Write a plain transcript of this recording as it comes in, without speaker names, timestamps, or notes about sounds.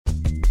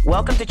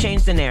Welcome to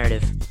Change the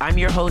Narrative. I'm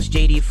your host,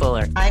 JD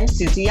Fuller. I'm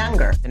Susie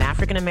Younger, an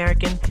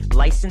African-American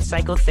licensed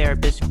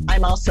psychotherapist.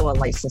 I'm also a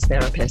licensed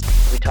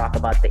therapist. We talk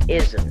about the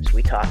isms.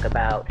 We talk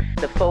about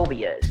the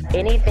phobias,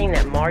 anything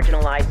that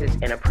marginalizes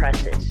and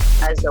oppresses.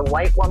 As a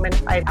white woman,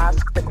 I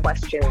ask the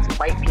questions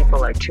white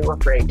people are too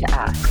afraid to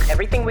ask.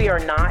 Everything we are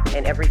not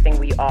and everything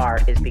we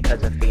are is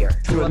because of fear.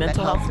 Through a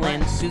mental health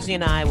lens, Susie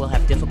and I will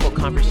have difficult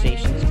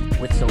conversations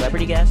with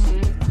celebrity guests,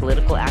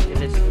 political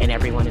activists, and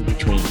everyone in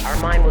between. Our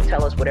mind will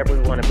tell us whatever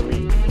we want to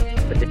believe,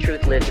 but the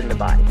truth lives in the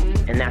body,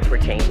 and that's where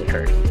change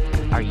occurs.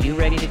 Are you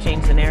ready to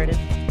change the narrative?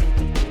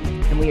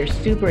 And we are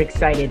super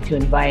excited to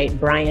invite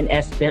Brian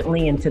S.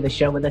 Bentley into the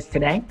show with us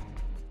today.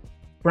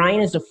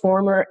 Brian is a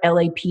former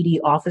LAPD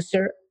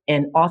officer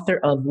and author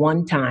of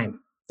One Time,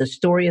 the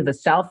story of a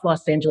South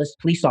Los Angeles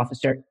police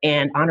officer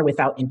and Honor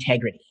Without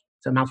Integrity.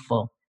 It's a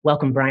mouthful.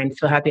 Welcome, Brian.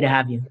 So happy to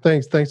have you.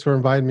 Thanks for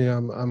inviting me.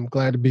 I'm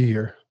glad to be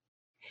here.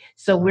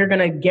 So we're going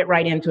to get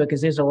right into it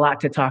because there's a lot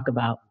to talk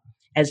about.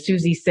 As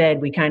Susie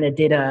said, we kind of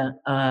did a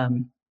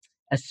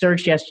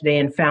search yesterday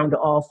and found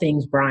all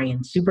things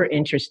Brian. Super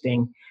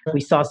interesting.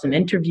 We saw some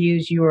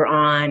interviews you were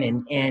on,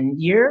 and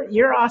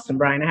you're awesome,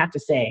 Brian. I have to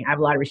say, I have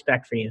a lot of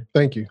respect for you.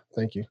 Thank you.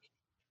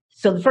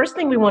 So the first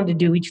thing we wanted to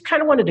do, we just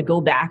kind of wanted to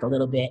go back a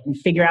little bit and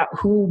figure out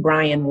who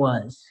Brian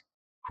was.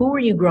 Who were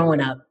you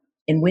growing up,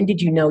 and when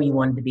did you know you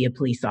wanted to be a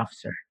police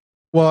officer?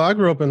 Well, I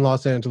grew up in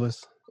Los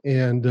Angeles,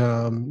 and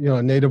a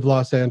native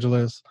Los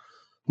Angeles.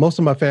 Most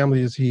of my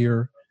family is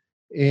here.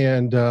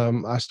 And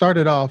I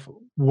started off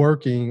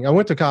working. I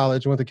went to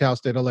college, went to Cal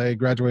State LA,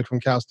 graduated from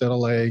Cal State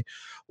LA,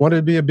 wanted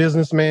to be a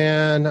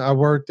businessman. I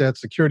worked at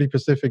Security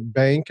Pacific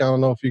Bank. I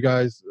don't know if you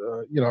guys,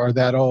 are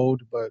that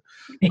old, but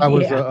I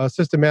was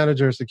assistant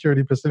manager at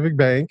Security Pacific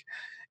Bank.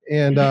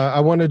 And I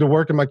wanted to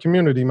work in my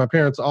community. My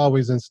parents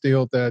always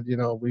instilled that,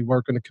 we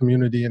work in the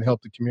community and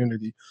help the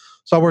community.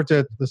 So I worked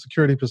at the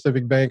Security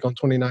Pacific Bank on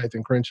 29th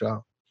and Crenshaw.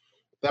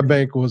 That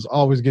bank was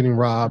always getting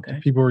robbed. Okay.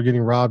 People were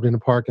getting robbed in the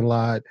parking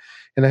lot.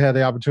 And I had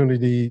the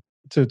opportunity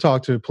to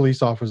talk to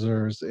police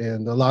officers,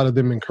 and a lot of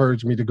them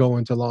encouraged me to go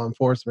into law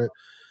enforcement.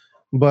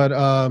 But,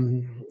 I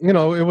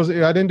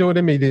didn't do it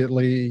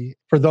immediately.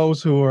 For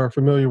those who are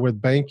familiar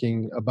with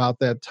banking, about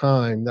that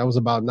time, that was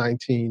about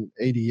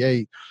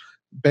 1988,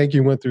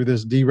 banking went through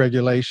this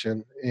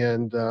deregulation,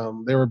 and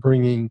they were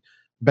bringing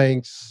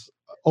banks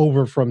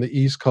over from the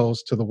East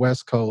Coast to the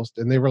West Coast,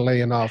 and they were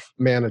laying off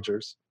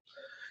managers.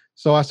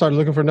 So I started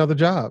looking for another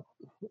job,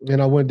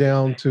 and I went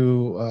down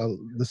to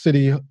the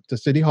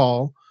city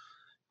hall,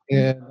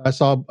 and I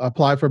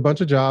applied for a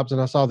bunch of jobs,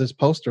 and I saw this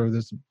poster of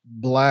this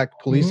black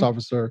police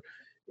officer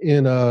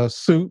in a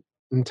suit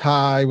and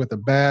tie with a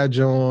badge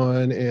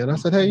on, and I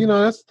said, hey,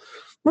 let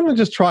me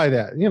just try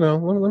that.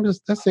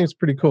 That seems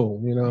pretty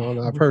cool.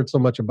 And I've heard so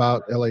much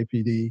about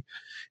LAPD,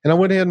 and I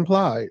went ahead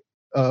and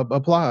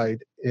applied,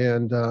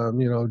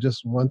 and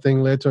just one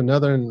thing led to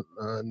another,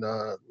 and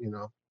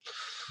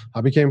I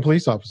became a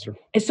police officer.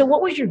 And so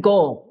what was your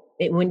goal?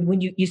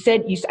 When you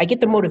said, I get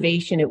the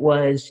motivation, it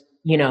was,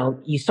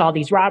 you saw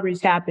these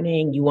robberies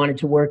happening, you wanted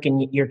to work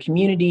in your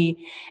community.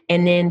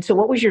 And then, so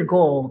what was your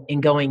goal in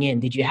going in?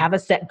 Did you have a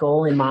set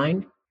goal in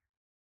mind?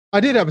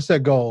 I did have a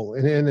set goal.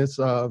 And it's,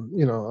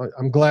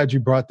 I'm glad you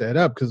brought that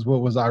up, because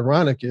what was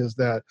ironic is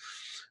that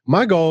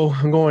my goal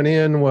going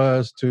in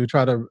was to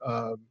try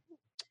to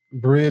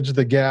bridge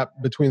the gap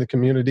between the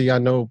community. I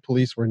know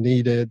police were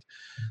needed.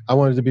 I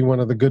wanted to be one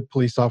of the good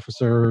police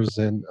officers.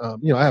 And,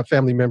 I have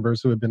family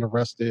members who have been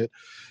arrested,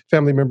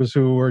 family members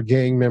who were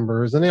gang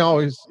members, and they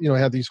always,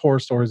 have these horror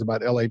stories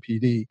about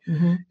LAPD.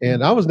 Mm-hmm.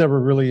 And I was never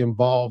really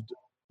involved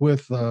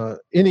with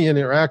any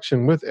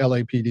interaction with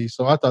LAPD.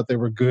 So I thought they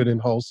were good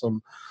and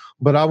wholesome,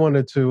 but I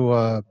wanted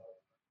to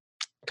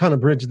kind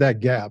of bridge that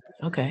gap.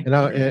 Okay.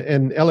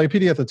 And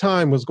LAPD at the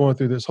time was going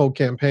through this whole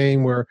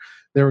campaign where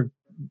they were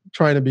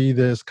trying to be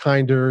this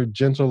kinder,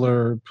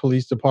 gentler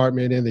police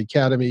department, and the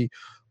academy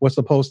was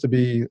supposed to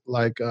be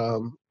like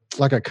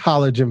a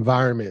college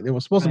environment. It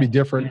was supposed to be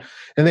different. Yeah.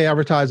 And they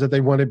advertised that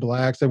they wanted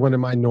blacks, they wanted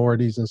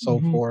minorities, and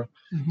so forth.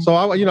 Mm-hmm. So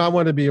I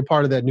wanted to be a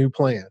part of that new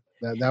plan.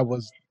 That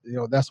was,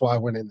 that's why I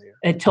went in there.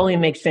 It totally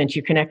makes sense.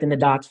 You're connecting the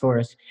dots for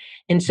us.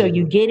 And so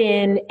you get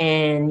in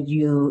and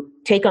you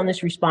take on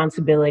this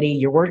responsibility.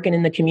 You're working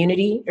in the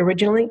community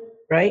originally,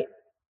 right?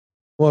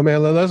 Well,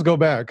 man, let's go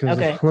back, because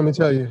okay. Let me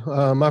tell you,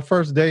 my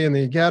first day in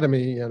the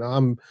academy, and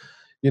I'm,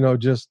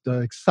 just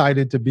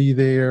excited to be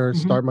there,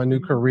 start my new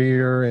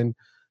career. And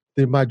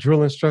my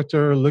drill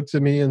instructor looks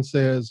at me and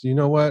says, you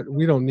know what?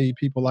 We don't need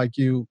people like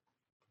you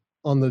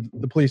on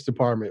the police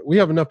department. We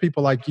have enough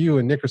people like you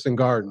in Nickerson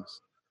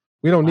Gardens.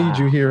 We don't need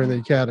you here in the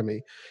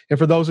academy. And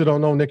for those who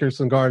don't know,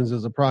 Nickerson Gardens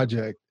is a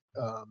project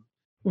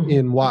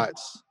in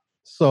Watts.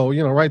 So,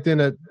 right then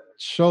it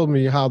showed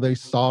me how they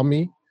saw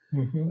me.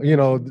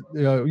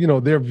 Mm-hmm.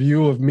 Their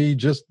view of me,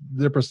 just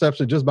their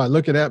perception, just by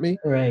looking at me.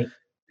 Right.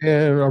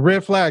 And a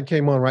red flag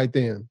came on right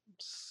then.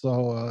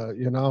 So,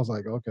 I was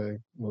like, okay,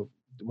 well,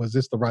 was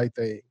this the right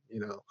thing?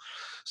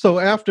 So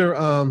after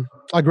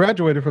I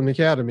graduated from the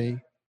academy,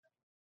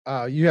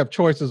 you have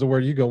choices of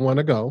where you want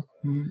to go.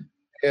 Mm-hmm.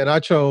 And I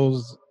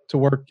chose to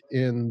work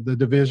in the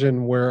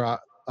division where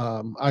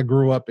I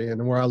grew up in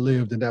and where I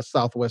lived in that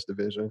Southwest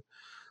division.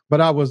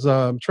 But I was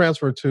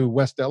transferred to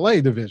West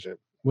LA division,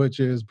 which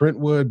is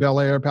Brentwood, Bel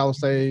Air,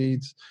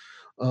 Palisades,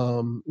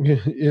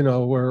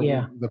 where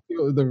Yeah.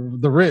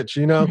 the rich,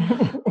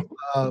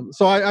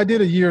 So I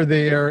did a year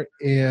there,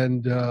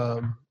 and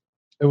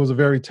it was a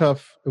very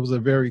tough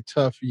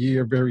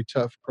year, very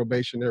tough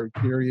probationary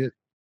period.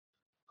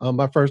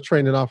 My first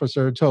training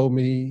officer told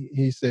me,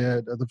 he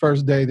said, the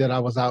first day that I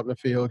was out in the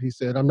field, he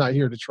said, "I'm not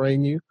here to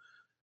train you.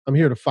 I'm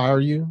here to fire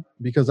you,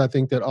 because I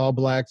think that all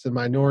Blacks and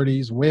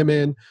minorities,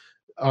 women,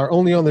 are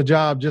only on the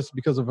job just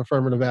because of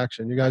affirmative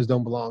action. You guys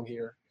don't belong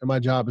here. And my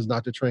job is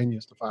not to train you,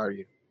 it's to fire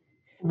you."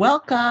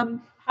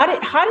 Welcome. How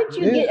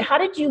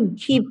did you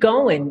keep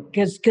going?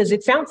 Because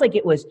it sounds like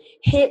it was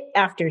hit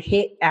after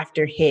hit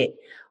after hit.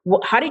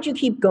 How did you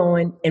keep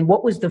going? And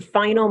what was the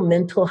final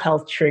mental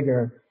health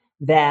trigger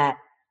that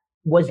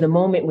was the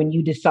moment when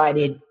you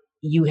decided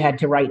you had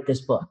to write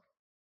this book?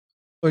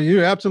 Well,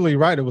 you're absolutely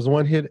right. It was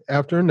one hit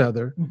after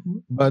another. Mm-hmm.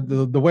 But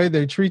the way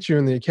they treat you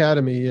in the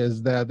academy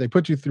is that they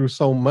put you through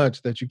so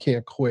much that you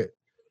can't quit.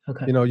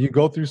 Okay. You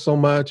go through so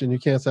much and you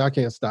can't say, "I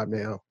can't stop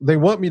now." They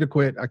want me to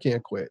quit. I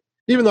can't quit.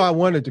 Even though I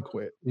wanted to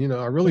quit,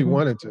 I really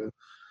wanted to.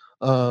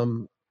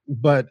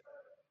 But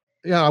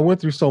yeah, I went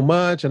through so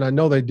much, and I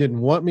know they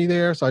didn't want me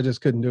there, so I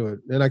just couldn't do it.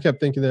 And I kept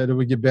thinking that it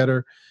would get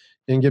better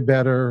and get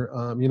better,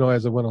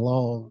 as it went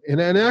along. And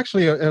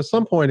actually, at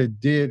some point,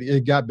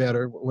 it got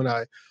better when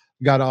I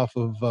got off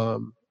of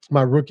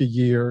my rookie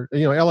year.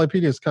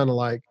 LAPD is kind of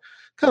like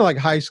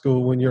high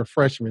school when you're a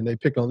freshman. They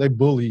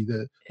bully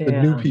the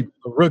new people,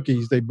 the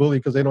rookies. They bully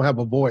because they don't have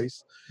a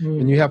voice,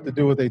 and you have to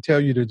do what they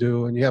tell you to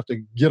do, and you have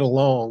to get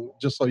along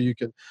just so you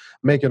can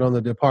make it on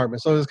the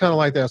department. So it's kind of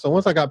like that. So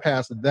once I got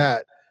past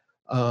that,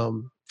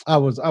 I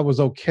was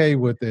okay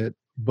with it,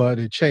 but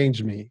it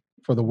changed me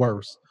for the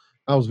worse.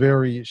 I was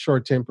very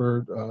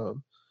short-tempered,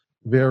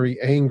 very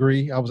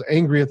angry. I was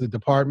angry at the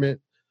department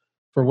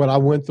for what I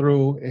went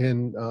through,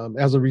 and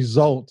as a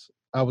result,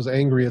 I was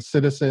angry at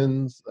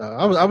citizens.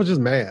 I was just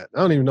mad.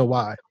 I don't even know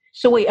why.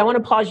 So wait, I want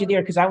to pause you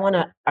there because I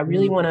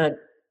really want to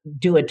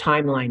do a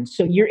timeline.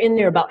 So you're in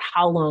there about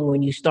how long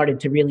when you started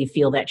to really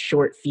feel that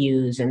short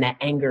fuse and that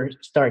anger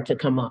start to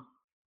come up?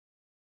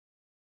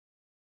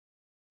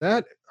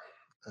 That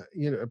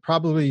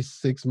probably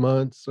 6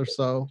 months or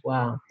so.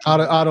 Wow.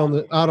 Out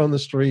on the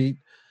street.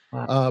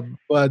 Wow.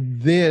 But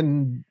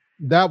then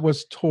that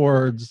was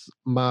towards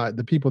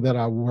the people that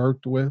I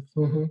worked with.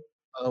 Mm-hmm.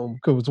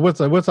 Because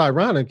what's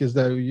ironic is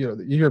that you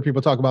hear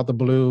people talk about the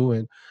blue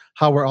and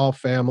how we're all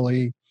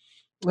family.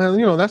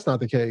 Well, that's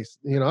not the case.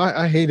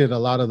 I hated a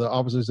lot of the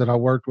officers that I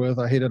worked with.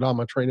 I hated all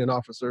my training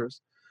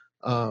officers.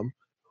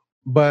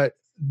 But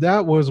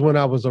that was when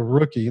I was a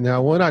rookie.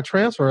 Now, when I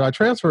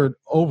transferred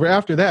over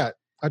after that.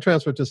 I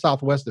transferred to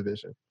Southwest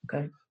Division,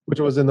 okay,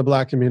 which was in the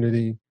Black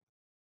community.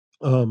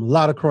 A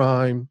lot of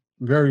crime,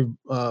 very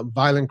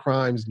violent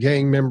crimes,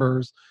 gang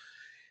members.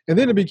 And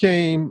then it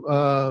became,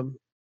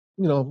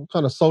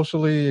 kind of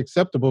socially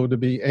acceptable to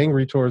be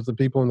angry towards the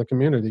people in the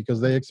community because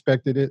they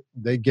expected it.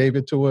 They gave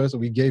it to us.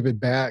 We gave it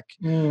back.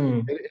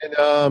 And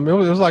it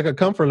was like a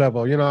comfort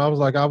level. I was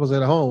like, I was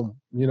at home.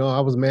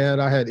 I was mad.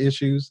 I had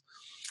issues.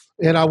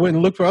 And I went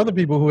and looked for other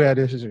people who had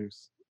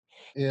issues.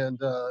 And,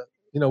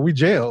 we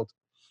jailed.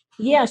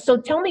 Yeah. So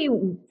tell me,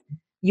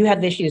 you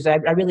have issues. I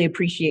really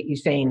appreciate you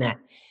saying that.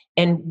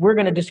 And we're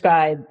going to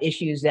describe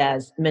issues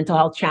as mental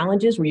health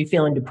challenges. Were you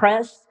feeling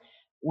depressed?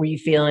 Were you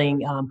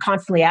feeling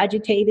constantly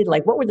agitated?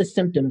 Like, what were the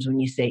symptoms when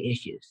you say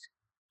issues?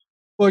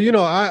 Well,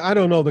 I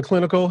don't know the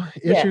clinical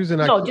issues.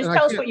 And just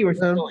tell us what you were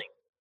feeling.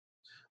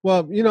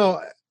 Well,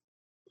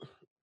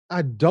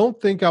 I don't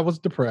think I was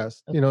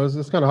depressed.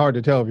 It's kind of hard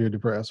to tell if you're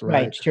depressed, right?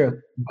 Right, it's true.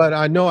 But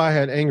I know I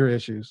had anger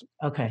issues.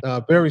 Okay.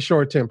 Very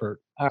short-tempered.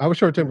 Right. I was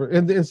short-tempered.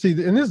 And see,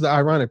 and this is the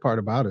ironic part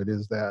about it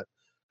is that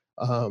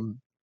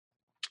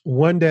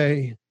one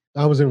day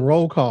I was in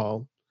roll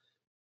call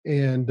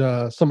and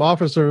some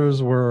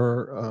officers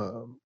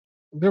were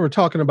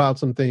talking about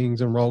some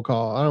things in roll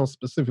call. I don't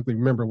specifically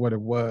remember what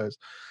it was,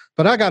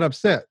 but I got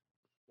upset.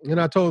 And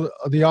I told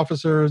the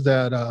officers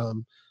that,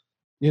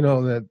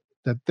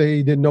 that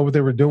they didn't know what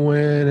they were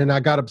doing. And I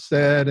got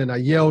upset and I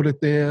yelled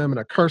at them and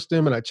I cursed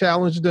them and I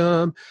challenged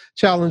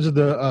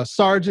the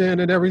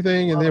sergeant and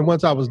everything. And then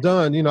once I was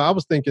done, I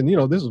was thinking,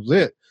 this was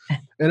it.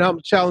 And I'm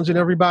challenging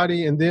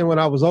everybody. And then when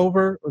it was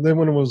over,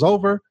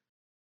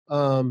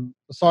 the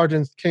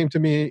sergeant came to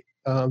me,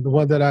 the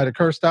one that I had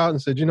cursed out, and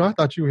said, I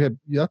thought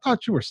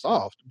you were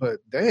soft, but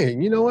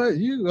dang, you know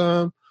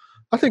what?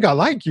 I think I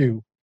like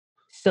you.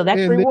 So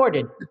that's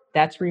rewarded.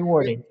 That's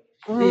rewarded.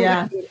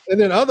 Yeah. And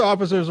then other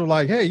officers were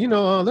like, hey,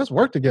 let's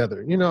work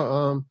together,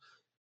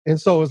 and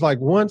so it's like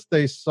once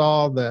they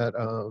saw that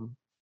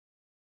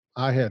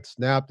I had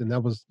snapped and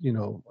that was,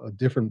 a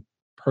different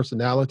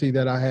personality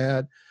that I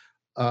had,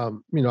 I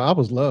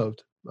was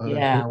loved.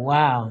 Yeah.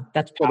 Wow.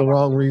 That's for the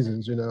wrong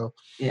reasons,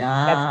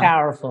 Yeah. That's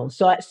powerful.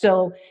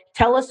 So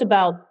tell us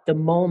about the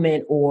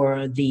moment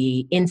or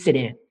the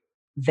incident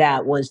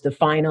that was the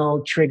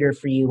final trigger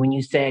for you when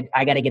you said,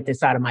 I got to get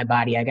this out of my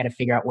body. I got to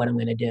figure out what I'm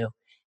going to do.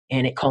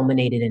 And it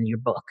culminated in your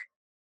book.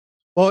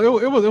 Well,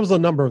 it was a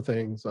number of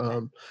things.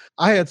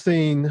 I had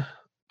seen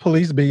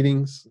police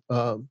beatings.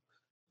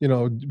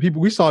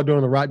 People we saw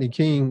during the Rodney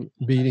King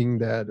beating.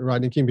 That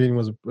Rodney King beating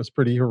was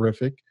pretty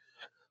horrific.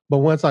 But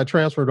once I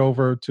transferred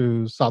over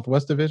to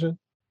Southwest Division,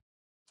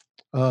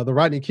 the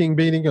Rodney King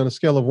beating on a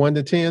scale of 1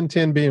 to 10,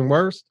 10 being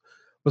worst,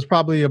 was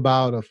probably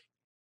about a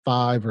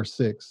 5 or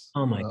 6.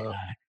 Oh my God.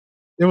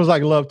 It was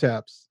like love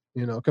taps,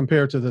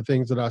 compared to the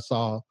things that I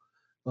saw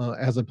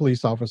as a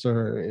police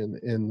officer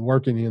and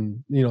working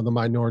in, the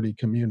minority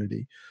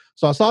community.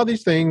 So I saw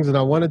these things and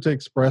I wanted to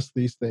express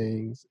these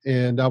things,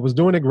 and I was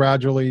doing it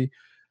gradually.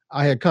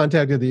 I had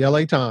contacted the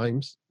LA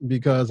Times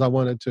because I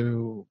wanted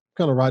to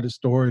kind of write a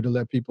story to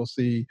let people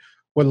see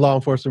what law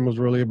enforcement was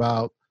really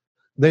about.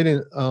 They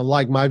didn't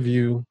like my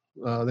view.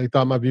 They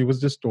thought my view was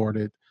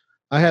distorted.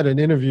 I had an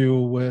interview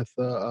with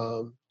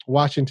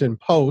Washington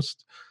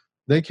Post.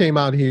 They came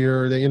out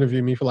here. They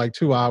interviewed me for like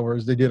 2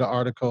 hours. They did an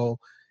article,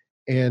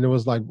 and it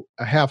was like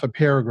a half a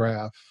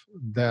paragraph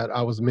that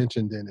I was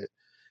mentioned in it.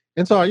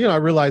 And so, I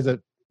realized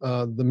that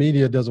the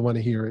media doesn't want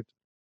to hear it.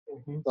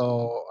 Mm-hmm.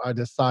 So I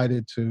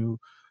decided to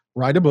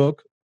write a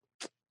book.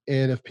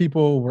 And if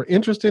people were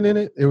interested in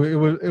it, it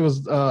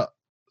was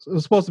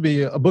supposed to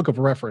be a book of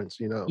reference,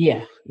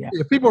 Yeah.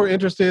 If people were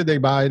interested, they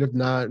buy it. If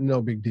not,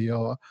 no big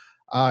deal.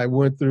 I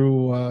went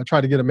through,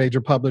 tried to get a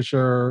major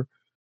publisher.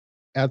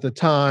 At the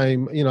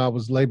time, I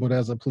was labeled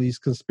as a police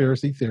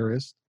conspiracy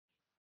theorist.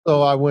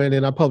 So I went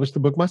and I published the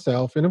book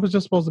myself, and it was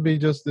just supposed to be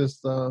just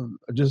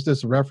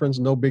this reference,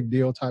 no big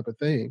deal type of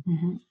thing.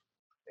 Mm-hmm.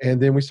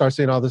 And then we start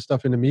seeing all this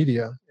stuff in the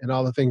media, and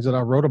all the things that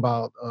I wrote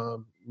about,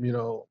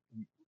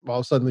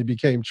 all suddenly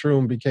became true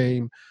and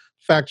became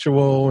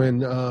factual,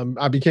 and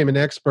I became an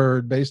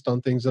expert based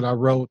on things that I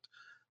wrote,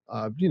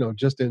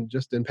 just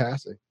in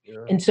passing.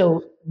 And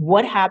so,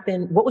 what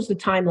happened? What was the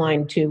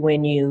timeline to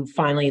when you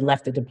finally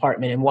left the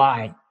department, and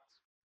why?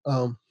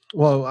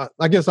 Well,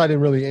 I guess I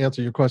didn't really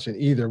answer your question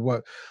either.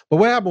 But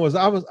what happened was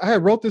I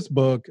had wrote this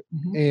book,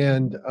 mm-hmm.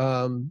 and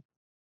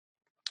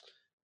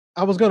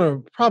I was going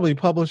to probably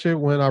publish it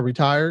when I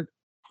retired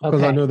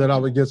because I knew that I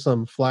would get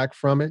some flack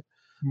from it.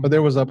 But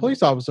there was a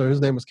police officer. His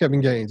name was Kevin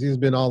Gaines. He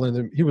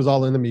was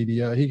all in the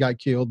media. He got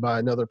killed by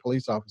another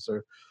police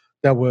officer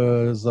that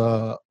was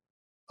a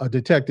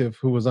detective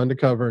who was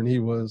undercover, and he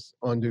was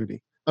on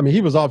duty. I mean,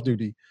 he was off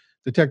duty.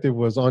 Detective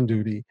was on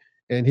duty,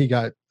 and he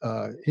got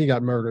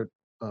murdered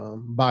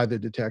by the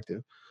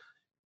detective.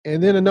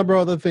 And then a number of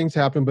other things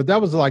happened, but that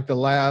was like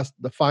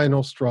the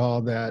final straw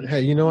that,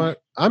 hey, you know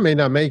what? I may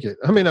not make it.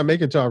 I may not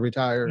make it till I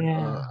retire.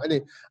 Yeah.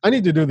 I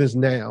need to do this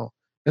now.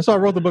 And so I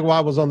wrote the book while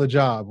I was on the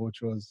job,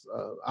 which was,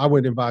 I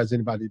wouldn't advise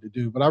anybody to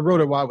do, but I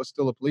wrote it while I was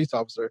still a police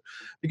officer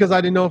because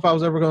I didn't know if I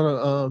was ever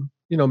going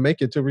to,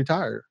 make it to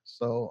retire.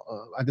 So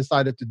I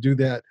decided to do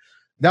that.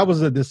 That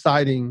was a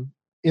deciding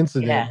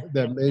incident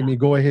that made me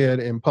go ahead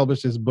and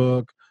publish this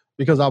book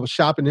because I was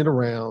shopping it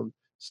around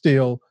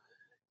still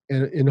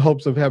in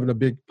hopes of having a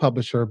big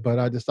publisher. But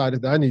I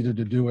decided that I needed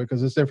to do it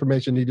because this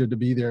information needed to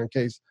be there in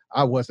case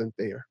I wasn't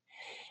there.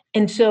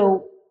 And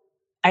so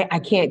I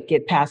can't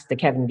get past the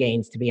Kevin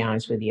Gaines, to be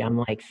honest with you. I'm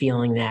like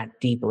feeling that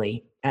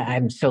deeply.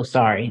 I'm so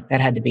sorry. That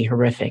had to be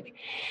horrific.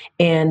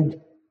 And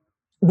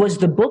was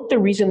the book the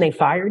reason they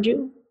fired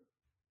you?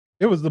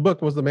 The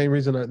book was the main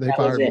reason that they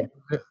fired me.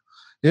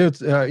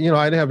 It's, I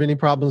didn't have any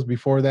problems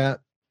before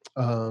that.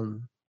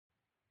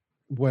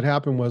 What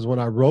happened was when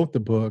I wrote the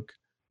book,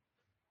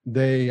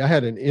 I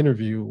had an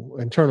interview,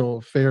 internal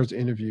affairs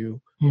interview,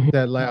 mm-hmm.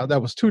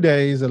 that was 2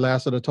 days. It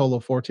lasted a total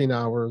of 14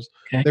 hours.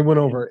 Okay. They went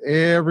over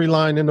every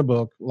line in the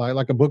book,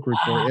 like a book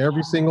report,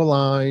 every single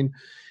line.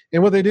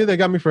 And what they did, they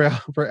got me for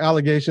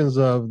allegations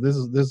of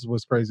this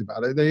was crazy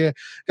about it. They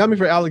got me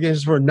for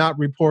allegations for not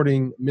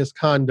reporting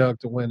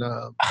misconduct when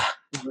I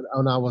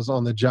was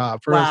on the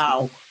job. For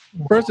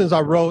instance,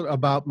 I wrote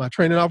about my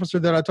training officer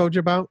that I told you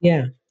about.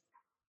 Yeah.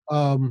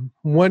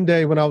 One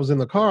day when I was in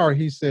the car,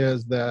 he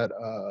says that,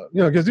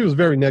 because he was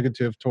very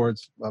negative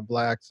towards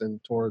blacks and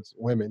towards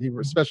women,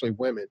 especially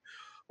women.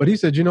 But he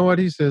said, you know what?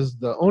 He says,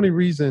 the only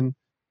reason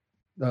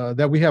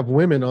that we have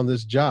women on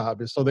this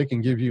job is so they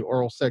can give you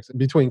oral sex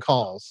between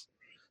calls.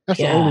 That's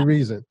the only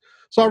reason.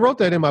 So I wrote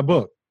that in my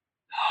book.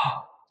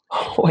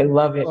 Oh, I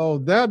love it. So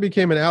that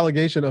became an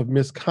allegation of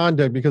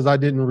misconduct because I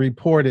didn't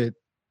report it,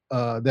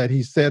 that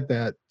he said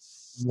that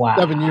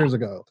 7 years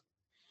ago.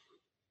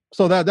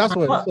 So that's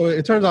what. So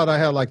it turns out I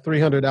had like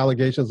 300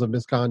 allegations of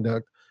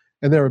misconduct,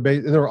 and they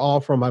were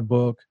all from my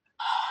book,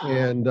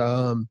 and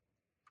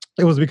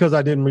it was because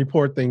I didn't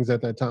report things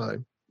at that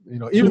time.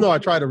 Even though I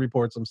tried to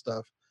report some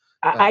stuff.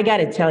 I got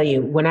to tell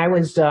you, when I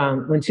was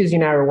when Susie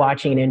and I were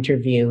watching an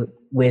interview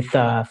with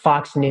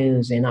Fox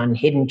News and on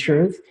Hidden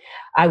Truth,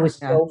 I was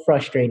so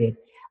frustrated.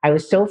 I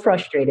was so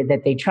frustrated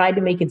that they tried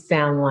to make it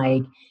sound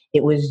like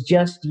it was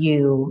just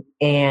you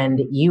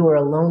and you were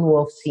a lone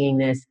wolf seeing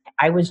this.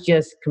 I was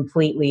just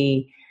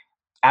completely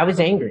I was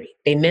angry.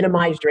 They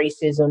minimized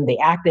racism. They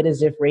acted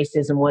as if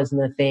racism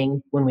wasn't a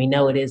thing when we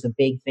know it is a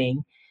big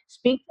thing.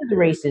 Speak to the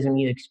racism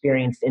you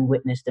experienced and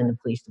witnessed in the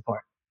police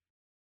department.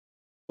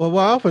 Well,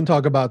 I often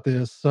talk about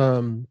this.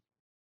 I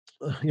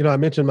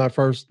mentioned my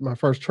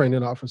first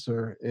training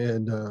officer,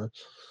 and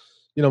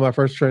my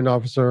first training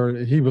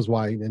officer, he was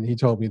white, and he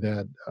told me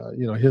that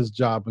his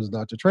job was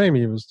not to train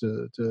me, it was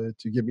to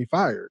get me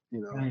fired.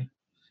 Right.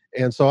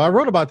 And so I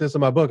wrote about this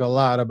in my book a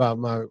lot about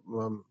my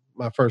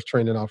first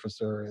training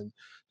officer and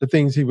the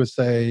things he would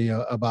say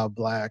about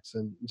blacks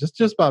and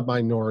just about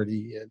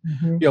minority.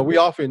 And we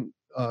often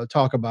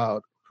talk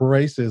about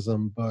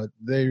racism, but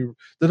the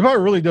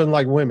department really doesn't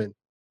like women.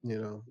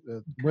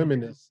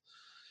 Women is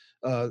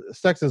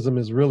sexism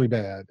is really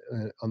bad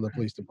on the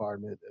police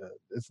department.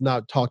 It's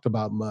not talked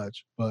about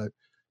much, but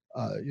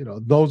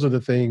those are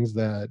the things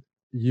that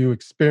you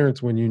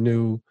experience when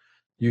you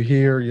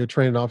hear your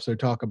training officer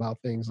talk about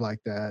things like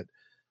that.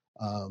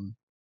 Um,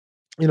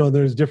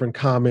 there's different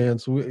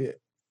comments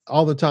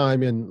all the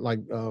time in like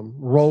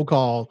roll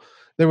call.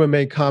 They would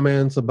make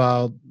comments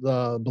about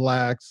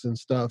blacks and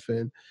stuff,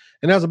 and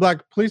as a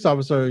black police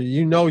officer,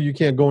 you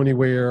can't go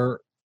anywhere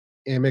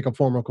and make a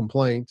formal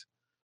complaint.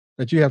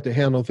 That you have to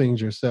handle things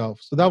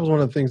yourself. So that was one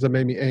of the things that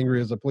made me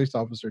angry as a police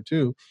officer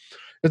too,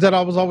 is that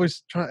I was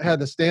always had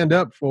to stand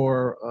up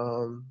for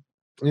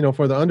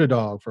for the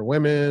underdog, for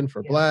women,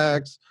 for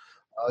blacks.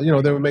 They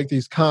would make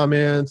these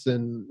comments,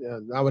 and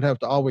I would have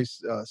to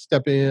always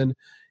step in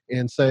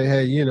and say,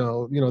 "Hey,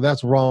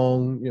 that's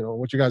wrong.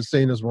 What you guys are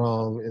saying is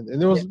wrong."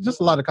 And there was just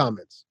a lot of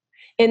comments.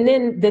 And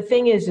then the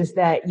thing is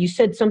that you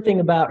said something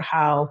about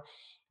how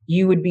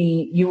you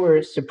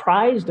were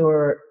surprised,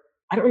 or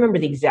I don't remember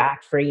the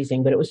exact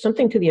phrasing, but it was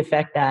something to the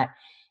effect that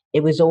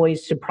it was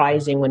always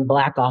surprising when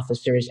black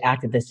officers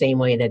acted the same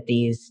way that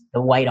the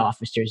white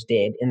officers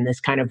did, in this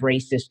kind of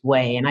racist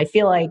way. And I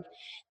feel like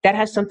that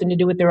has something to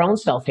do with their own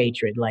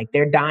self-hatred. Like,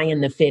 they're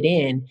dying to fit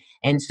in,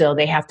 and so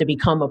they have to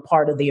become a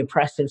part of the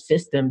oppressive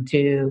system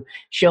to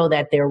show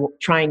that they're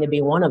trying to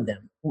be one of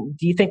them.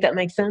 Do you think that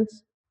makes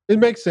sense? It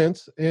makes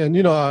sense. And,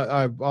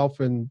 I've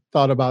often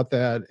thought about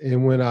that.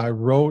 And when I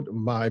wrote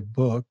my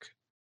book,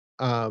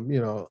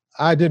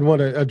 I didn't want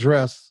to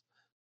address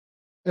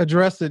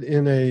it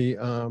in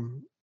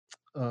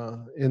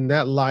in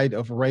that light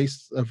of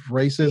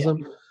racism,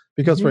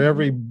 because for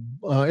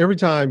every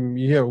time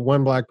you hear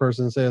one black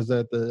person says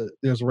that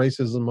there's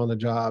racism on the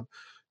job,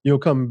 you'll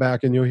come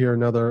back and you'll hear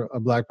a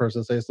black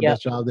person say it's the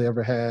best job they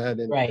ever had,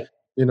 and right.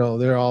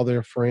 They're all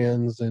their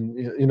friends, and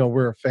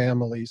we're a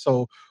family.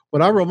 So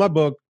when I wrote my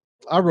book,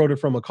 I wrote it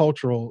from a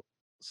cultural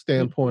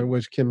standpoint,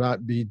 which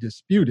cannot be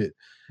disputed.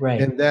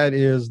 Right. And that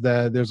is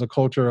that there's a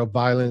culture of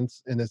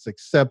violence, and it's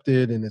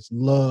accepted and it's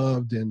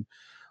loved. And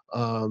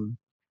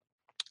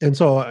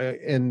so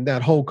and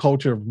that whole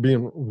culture of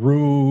being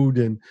rude,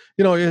 and,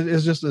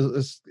 it's just,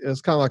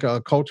 it's kind of like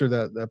a culture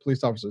that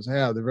police officers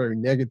have. They're very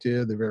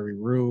negative. They're very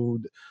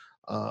rude,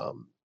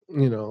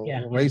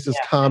 racist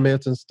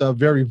comments and stuff,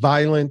 very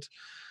violent,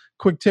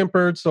 quick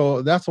tempered.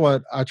 So that's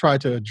what I try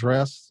to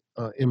address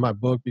in my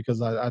book,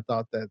 because I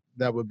thought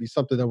that would be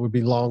something that would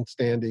be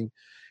long-standing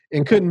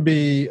and couldn't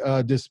be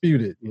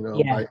disputed.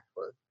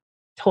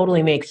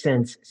 Totally makes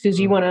sense.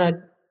 Susie, you want to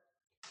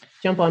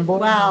jump on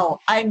board? Wow,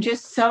 I'm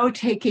just so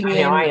taking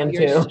in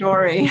your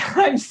story.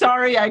 I'm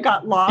sorry I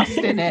got lost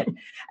in it.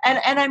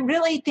 And I'm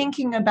really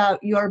thinking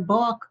about your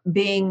book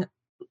being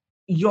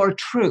your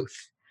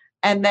truth,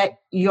 and that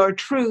your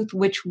truth,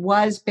 which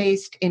was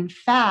based in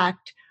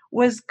fact,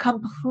 was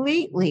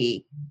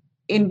completely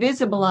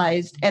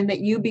invisibilized, and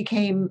that you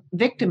became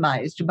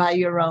victimized by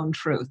your own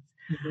truth.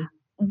 Mm-hmm.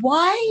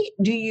 Why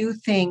do you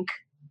think,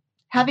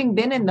 having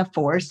been in the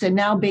force and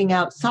now being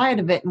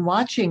outside of it and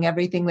watching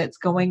everything that's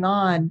going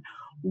on,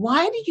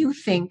 why do you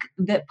think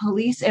that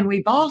police, and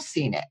we've all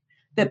seen it,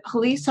 that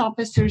police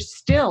officers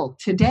still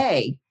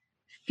today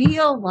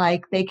feel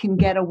like they can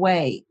get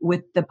away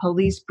with the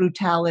police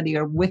brutality,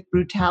 or with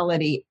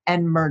brutality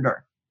and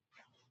murder?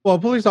 Well,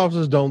 police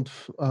officers don't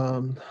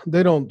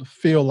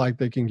feel like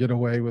they can get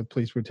away with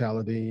police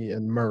brutality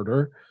and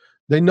murder.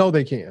 They know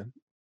they can,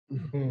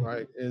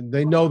 right? And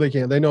they know they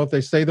can. They know if they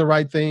say the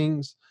right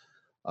things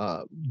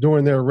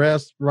during their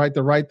arrest, write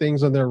the right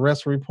things on their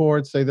arrest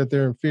report, say that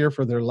they're in fear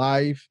for their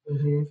life,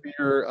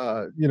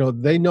 fear,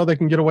 they know they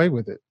can get away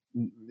with it.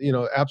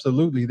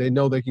 Absolutely, they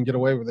know they can get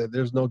away with it.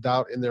 There's no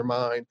doubt in their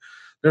mind.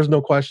 There's no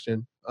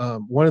question.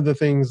 One of the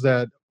things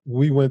that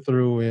we went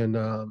through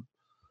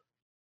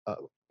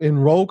in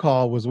roll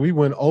call was we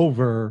went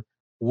over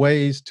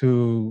ways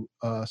to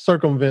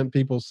circumvent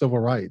people's civil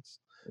rights.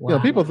 Wow.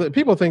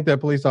 People think that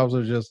police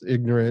officers are just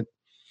ignorant,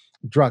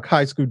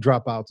 high school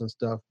dropouts and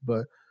stuff,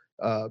 but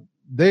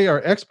they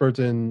are experts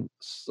in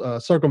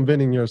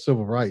circumventing your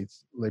civil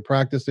rights. They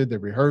practice it, they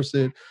rehearse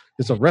it.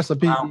 It's a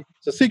recipe. Wow.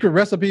 It's a secret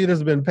recipe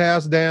that's been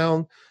passed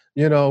down,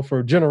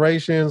 for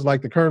generations,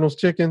 like the Colonel's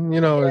chicken.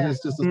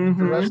 It's just a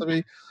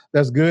recipe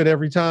that's good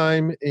every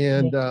time.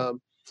 And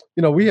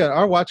we had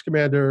our watch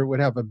commander would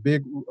have a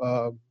big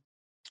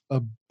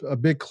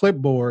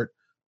clipboard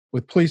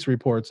with police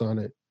reports on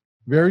it.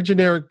 very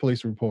generic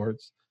police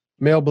reports.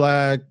 Male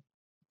black,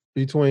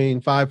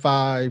 between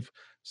 5'5",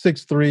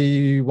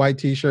 6'3", white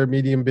t-shirt,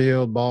 medium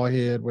build, bald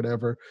head,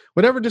 whatever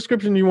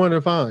description you want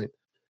to find.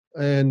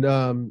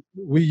 And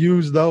we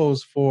use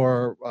those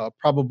for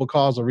probable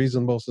cause or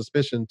reasonable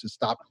suspicion to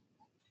stop you.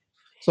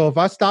 So if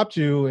I stopped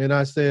you and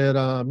I said,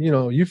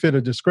 you fit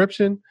a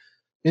description,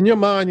 in your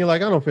mind, you're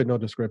like, I don't fit no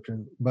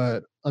description.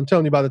 But I'm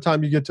telling you, by the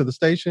time you get to the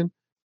station,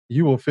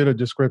 you will fit a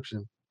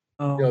description.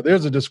 Oh.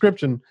 There's a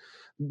description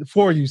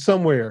for you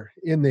somewhere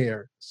in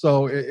there.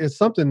 So it's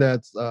something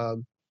that's,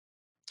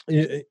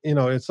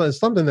 it's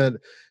something that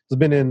has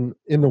been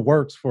in the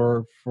works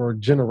for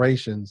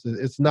generations.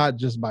 It's not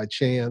just by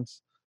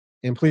chance,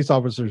 and police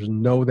officers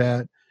know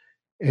that.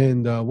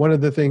 And one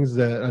of the things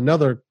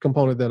another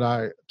component that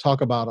I talk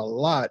about a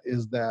lot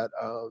is that,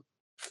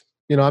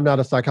 I'm not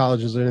a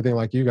psychologist or anything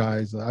like you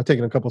guys. I've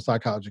taken a couple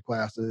psychology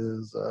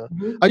classes.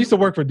 I used to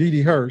work for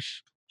D.D.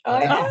 Hirsch.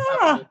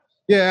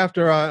 Yeah,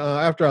 after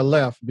I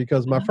left,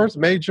 because my first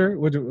major,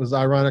 which was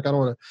ironic, I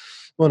don't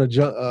want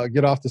to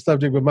get off the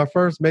subject, but my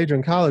first major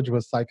in college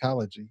was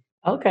psychology.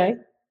 Okay.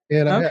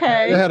 And I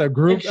had a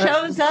group. It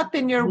shows up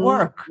in your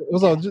work.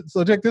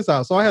 So check this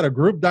out. So I had a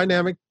group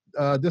dynamic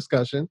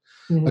discussion,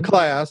 a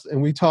class,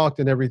 and we talked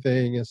and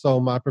everything. And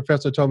so my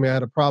professor told me I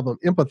had a problem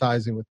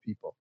empathizing with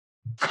people.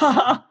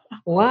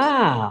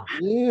 Wow.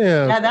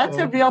 Yeah, that's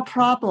a real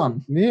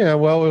problem. Yeah,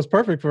 well, it was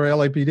perfect for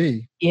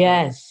LAPD.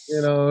 Yes.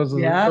 It was a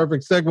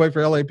perfect segue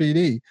for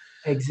LAPD.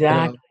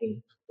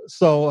 Exactly.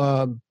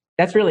 So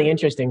that's really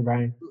interesting,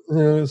 Brian.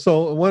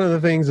 So one of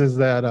the things is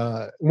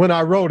that when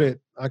I wrote it,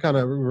 I kind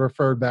of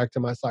referred back to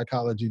my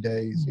psychology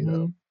days,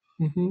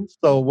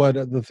 So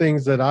what the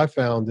things that I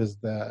found is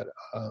that,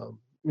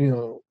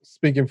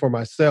 speaking for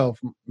myself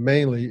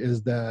mainly,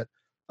 is that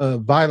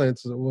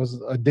violence was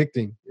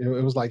addicting. It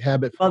was like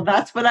habit. Well,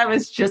 that's what I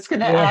was just going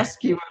to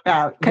ask you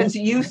about, because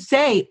you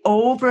say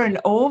over and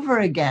over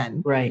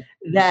again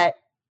that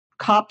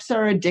cops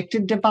are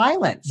addicted to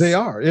violence. They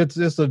are. It's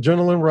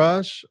adrenaline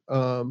rush.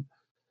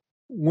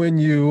 When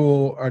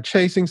you are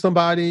chasing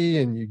somebody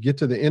and you get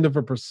to the end of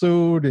a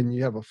pursuit and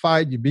you have a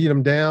fight, you beat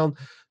them down.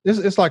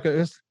 It's like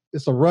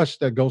it's a rush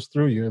that goes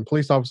through you. And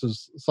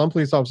some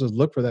police officers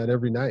look for that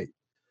every night.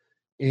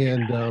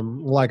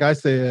 And like I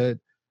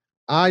said,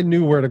 I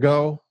knew where to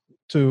go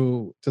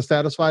to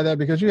satisfy that,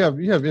 because you have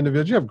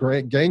individuals, you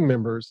have gang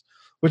members,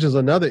 which is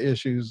another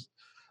issue.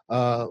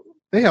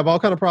 They have all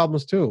kind of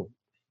problems too.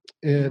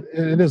 And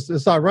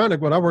it's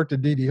ironic. When I worked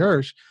at D.D.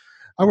 Hirsch,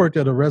 I worked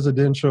at a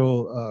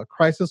residential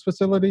crisis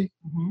facility.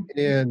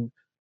 And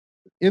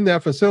in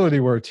that facility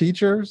were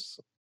teachers,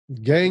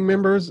 gang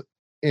members,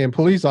 and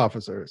police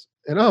officers.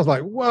 And I was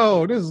like,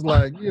 whoa, this is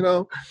like,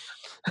 not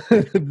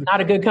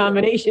a good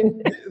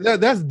combination.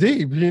 That's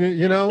deep,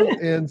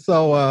 And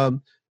so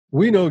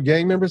we know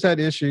gang members had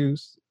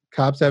issues,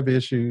 cops have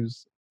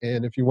issues.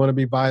 And if you want to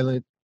be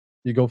violent,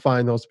 you go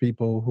find those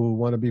people who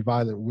want to be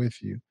violent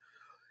with you.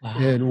 Wow.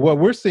 And what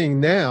we're seeing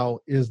now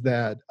is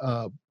that,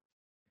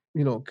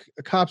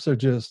 cops are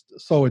just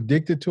so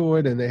addicted to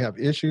it, and they have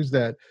issues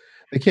that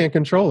they can't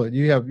control it.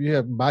 You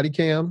have body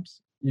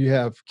cams, you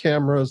have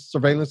cameras,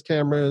 surveillance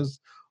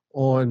cameras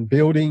on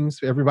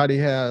buildings. Everybody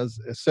has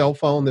a cell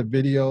phone that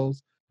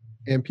videos,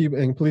 and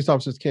police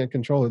officers can't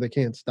control it. They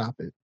can't stop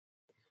it.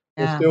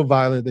 They're still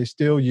violent. They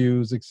still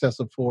use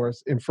excessive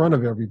force in front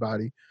of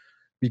everybody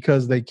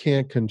because they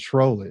can't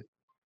control it.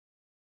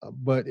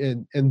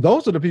 And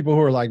those are the people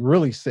who are like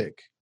really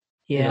sick.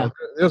 Yeah.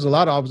 There's a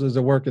lot of officers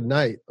that work at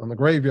night on the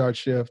graveyard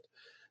shift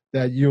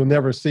that you'll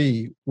never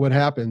see what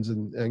happens.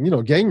 And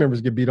gang members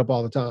get beat up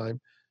all the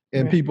time.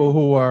 And people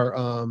who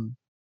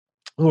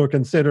are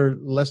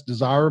considered less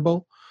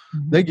desirable,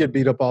 they get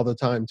beat up all the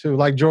time too.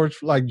 Like George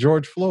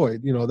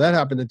Floyd, that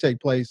happened to take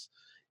place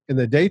in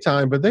the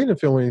daytime, but they didn't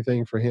feel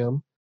anything for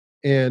him.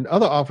 And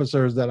other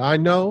officers that I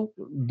know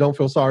don't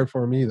feel sorry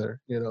for him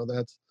either.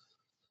 That's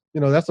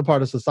a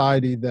part of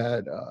society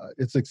that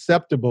it's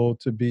acceptable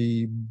to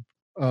be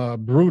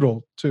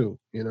brutal too,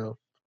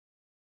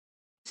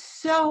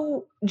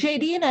 So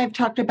JD and I have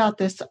talked about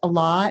this a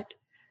lot.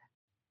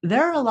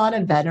 There are a lot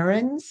of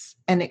veterans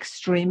and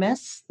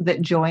extremists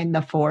that join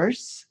the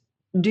force.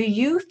 Do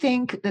you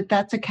think that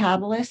that's a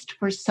catalyst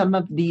for some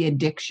of the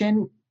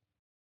addiction?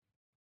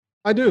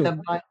 I do.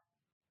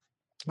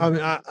 I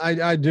mean,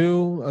 I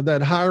do.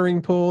 That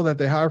hiring pool that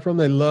they hire from,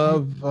 they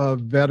love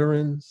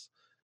veterans.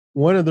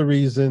 One of the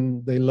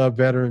reasons they love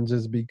veterans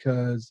is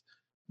because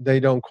they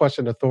don't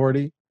question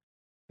authority.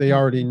 They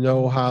already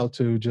know how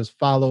to just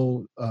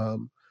follow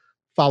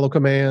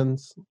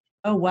commands.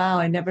 Oh, wow.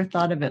 I never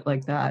thought of it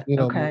like that.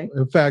 Okay.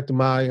 In fact,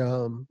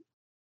 my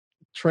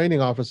training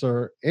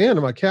officer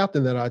and my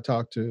captain that I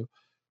talked to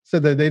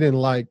said that they didn't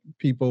like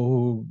people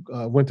who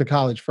went to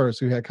college first,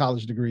 who had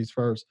college degrees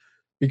first,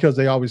 because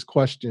they always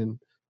question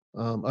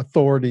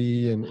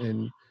authority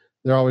and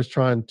they're always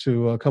trying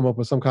to come up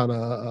with some kind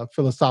of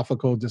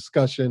philosophical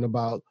discussion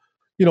about,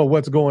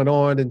 what's going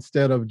on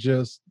instead of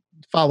just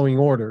following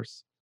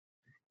orders.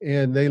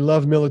 And they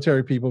love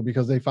military people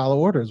because they follow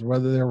orders,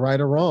 whether they're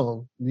right or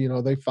wrong.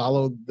 They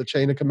follow the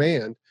chain of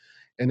command.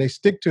 and they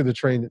stick to the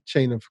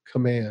chain of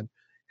command.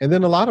 And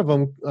then a lot of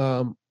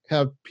them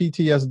have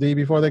PTSD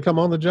before they come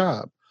on the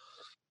job.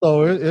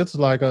 So it's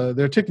like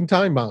they're ticking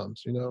time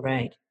bombs, you know?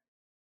 Right.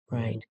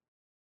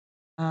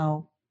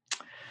 Wow.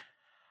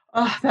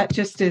 Oh, that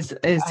just is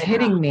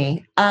hitting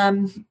me.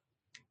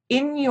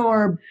 In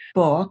your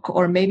book,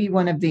 or maybe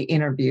one of the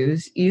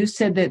interviews, you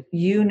said that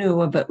you knew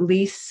of at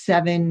least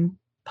 7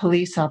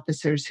 police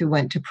officers who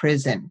went to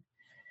prison.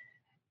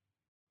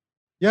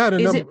 Yeah,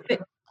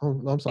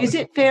 I'm sorry. Is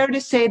it fair to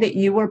say that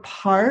you were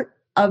part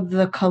of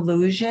the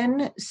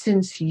collusion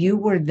since you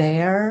were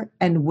there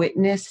and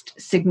witnessed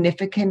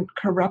significant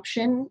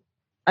corruption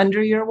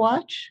under your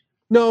watch?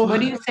 No. What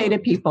do you say to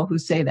people who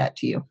say that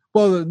to you?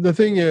 Well, the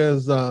thing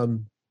is, I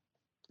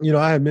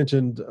had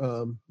mentioned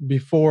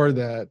before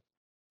that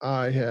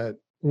I had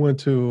went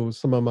to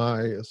some of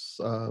my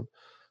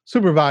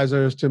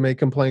supervisors to make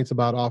complaints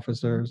about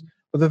officers.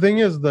 But the thing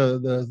is,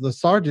 the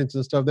sergeants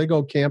and stuff, they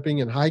go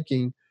camping and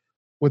hiking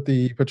with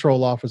the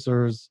patrol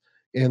officers,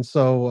 and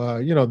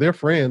so they're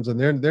friends, and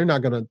they're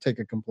not going to take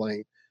a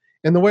complaint.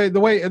 And the way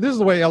this is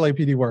the way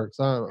LAPD works.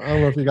 I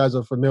don't know if you guys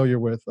are familiar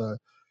with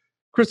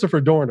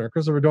Christopher Dorner.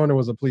 Christopher Dorner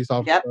was a police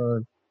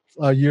officer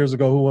years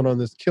ago who went on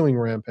this killing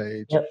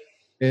rampage. Yep.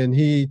 And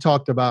he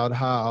talked about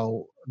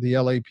how the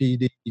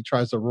LAPD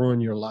tries to ruin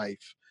your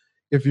life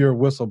if you're a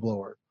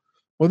whistleblower.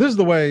 Well, this is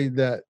the way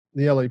that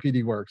the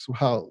LAPD works,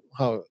 how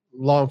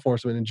law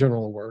enforcement in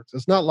general works.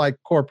 It's not like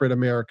corporate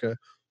America,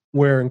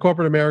 where in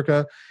corporate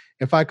America,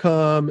 if I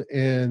come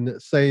and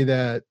say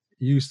that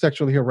you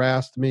sexually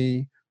harassed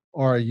me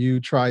or you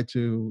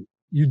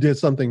did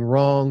something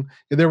wrong,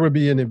 there would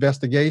be an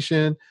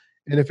investigation.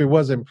 And if it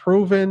wasn't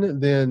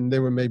proven, then they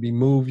would maybe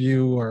move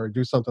you or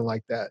do something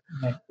like that.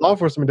 Right. Law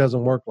enforcement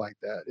doesn't work like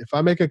that. If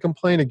I make a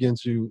complaint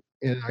against you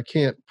and I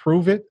can't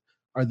prove it,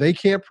 or they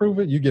can't prove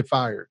it, you get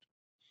fired.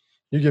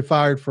 You get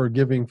fired for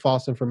giving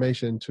false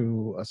information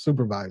to a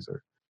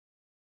supervisor.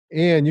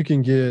 And you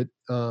can get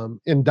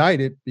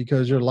indicted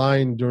because you're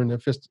lying during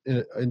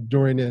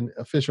an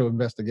official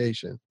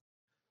investigation.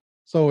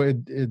 So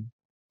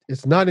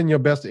it's not in your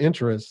best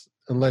interest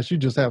unless you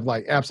just have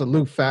like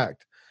absolute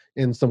fact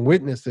and some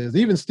witnesses,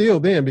 even still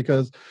then,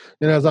 because,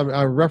 as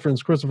I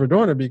referenced Christopher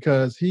Dorner,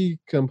 because he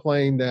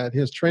complained that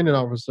his training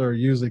officer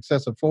used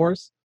excessive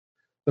force.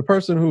 The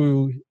person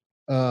who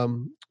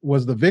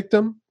was the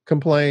victim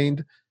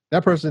complained.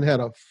 That person had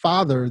a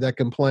father that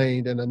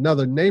complained and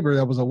another neighbor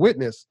that was a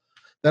witness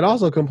that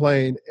also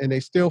complained, and they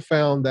still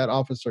found that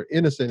officer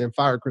innocent and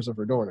fired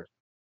Christopher Dorner.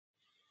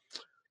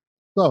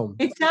 So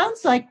it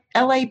sounds like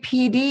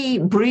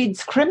LAPD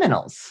breeds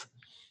criminals,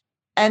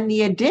 and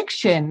the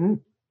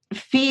addiction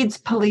feeds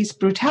police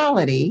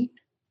brutality.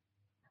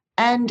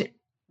 And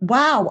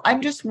wow,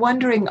 I'm just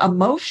wondering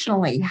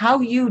emotionally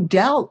how you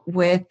dealt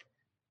with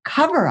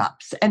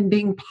cover-ups and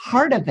being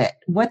part of it,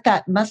 what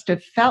that must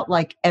have felt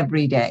like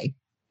every day.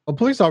 Well,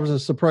 police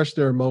officers suppress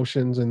their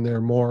emotions and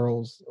their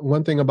morals.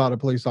 One thing about a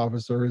police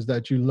officer is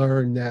that you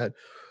learn that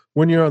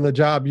when you're on the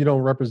job, you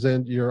don't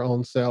represent your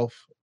own self.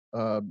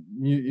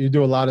 You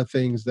do a lot of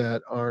things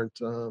that aren't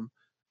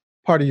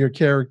part of your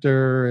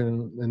character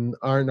and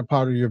aren't a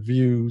part of your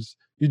views.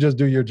 You just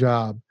do your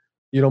job.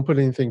 You don't put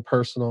anything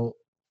personal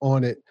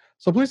on it.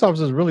 So police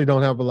officers really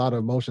don't have a lot of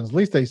emotions. At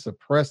least they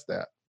suppress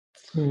that,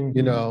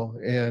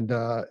 And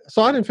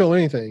so I didn't feel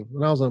anything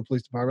when I was on the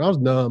police department. I was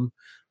numb.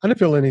 I didn't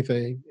feel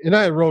anything. And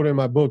I wrote in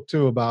my book,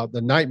 too, about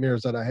the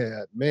nightmares that I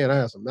had. Man, I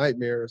had some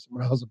nightmares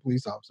when I was a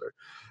police officer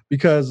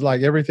because,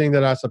 like, everything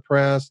that I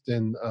suppressed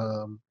and,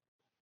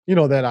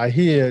 that I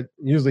hid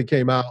usually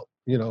came out,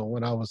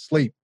 when I was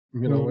asleep,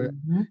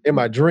 in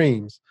my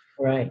dreams.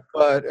 Right.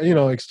 But,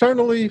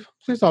 externally,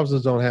 police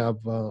officers don't have,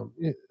 I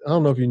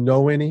don't know if you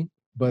know any,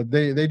 but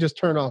they just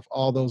turn off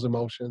all those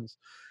emotions.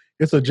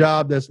 It's a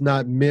job that's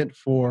not meant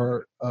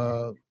for,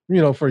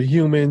 for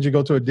humans. You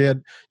go to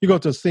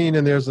a scene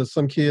and there's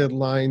some kid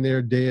lying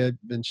there dead,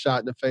 been shot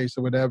in the face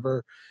or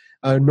whatever.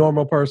 A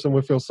normal person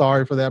would feel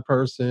sorry for that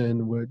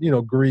person, would,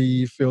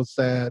 grieve, feel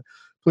sad.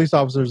 Police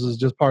officers is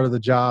just part of the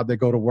job. They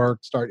go to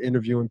work, start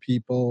interviewing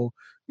people,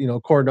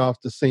 cordon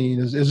off the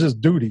scene. It's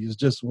just duty. It's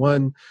just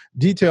one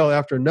detail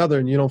after another,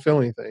 and you don't feel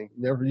anything.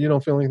 You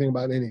don't feel anything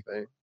about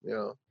anything.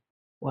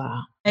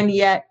 Wow. And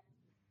yet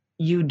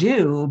you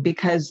do,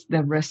 because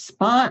the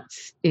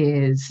response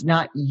is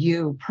not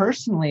you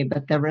personally,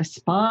 but the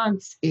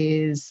response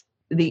is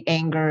the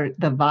anger,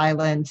 the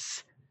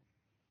violence,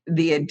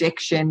 the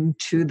addiction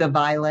to the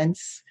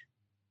violence.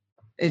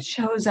 It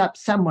shows up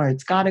somewhere.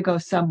 It's got to go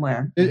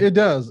somewhere. It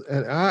does.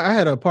 And I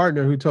had a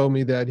partner who told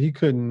me that he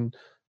couldn't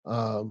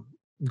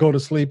go to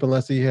sleep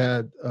unless he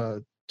had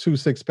 2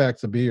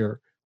 6-packs of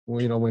beer,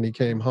 when he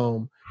came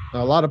home.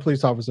 Now, a lot of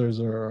police officers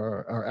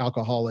are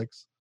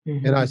alcoholics.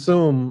 Mm-hmm. And I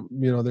assume,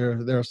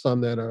 there are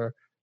some that are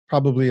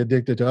probably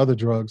addicted to other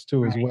drugs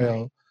too, as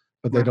well,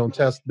 but they don't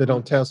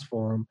test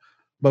for them.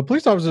 But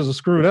police officers are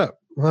screwed up.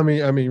 I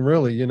mean,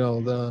 really,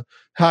 the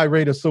high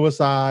rate of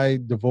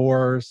suicide,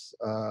 divorce,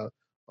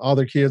 all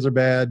their kids are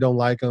bad, don't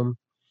like them,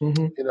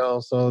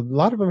 so a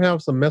lot of them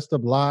have some messed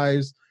up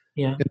lives.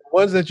 Yeah. And the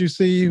ones that you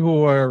see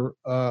who are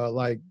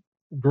like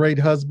great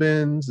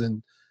husbands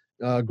and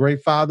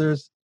great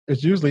fathers,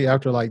 it's usually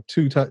after like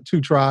two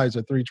tries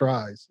or three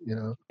tries, you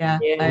know? Yeah,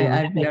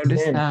 I've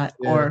noticed sense. that.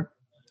 Yeah.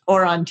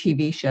 Or on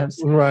TV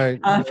shows. Right.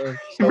 Yeah.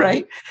 So,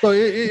 Right. So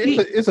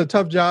it's a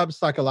tough job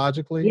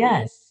psychologically.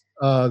 Yes.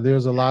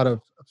 There's a lot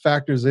of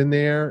factors in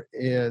there,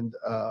 and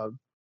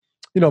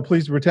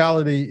police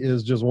brutality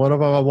is just one of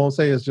them. I won't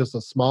say it's just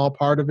a small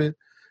part of it,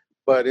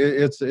 but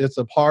it's just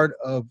a part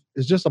of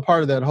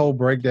that whole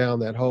breakdown,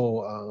 that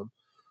whole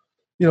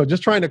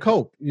just trying to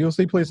cope. You'll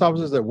see police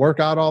officers that work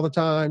out all the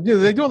time.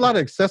 They do a lot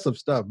of excessive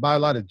stuff, buy a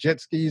lot of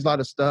jet skis, a lot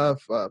of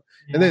stuff,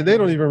 and they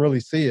don't even really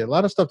see it. A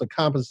lot of stuff to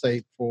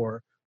compensate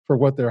for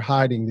what they're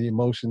hiding, the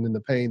emotion and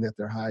the pain that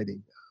they're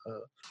hiding.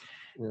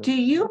 Do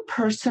you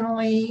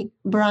personally,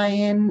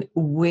 Brian,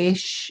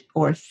 wish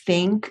or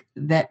think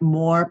that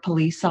more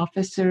police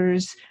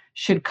officers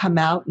should come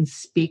out and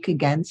speak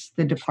against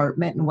the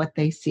department and what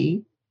they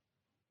see?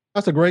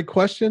 That's a great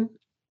question.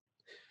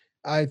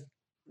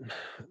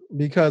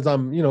 Because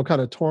I'm,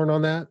 kind of torn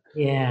on that.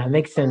 Yeah,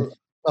 makes sense.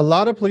 A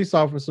lot of police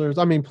officers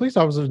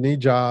need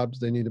jobs.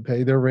 They need to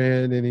pay their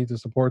rent. They need to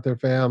support their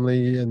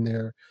family, and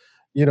they're,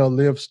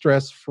 live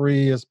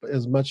stress-free,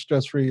 as much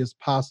stress-free as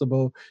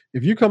possible.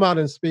 If you come out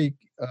and speak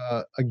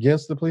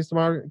against the police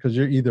department, because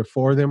you're either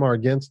for them or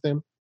against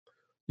them,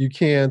 you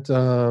can't,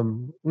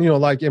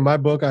 like in my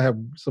book, I have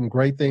some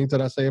great things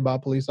that I say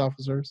about police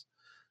officers.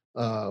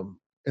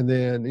 And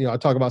then, I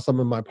talk about some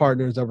of my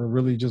partners that were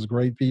really just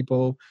great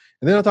people.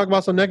 And then I talk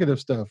about some negative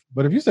stuff.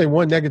 But if you say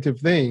one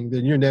negative thing,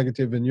 then you're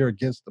negative and you're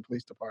against the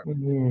police department.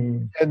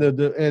 Mm-hmm. And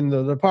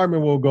the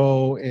department will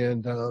go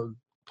and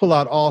pull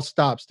out all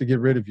stops to get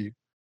rid of you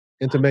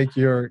and to make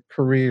your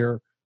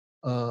career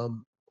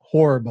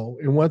horrible.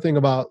 And one thing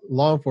about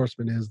law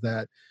enforcement is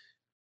that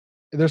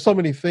there's so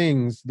many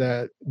things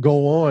that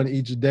go on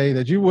each day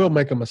that you will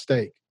make a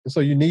mistake. And so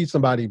you need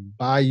somebody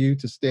by you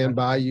to stand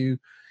by you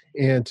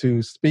and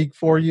to speak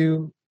for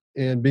you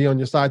and be on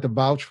your side to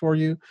vouch for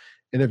you.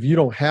 And if you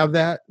don't have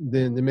that,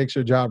 then it makes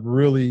your job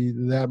really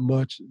that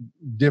much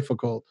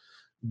difficult,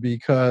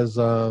 because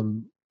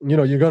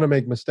you're going to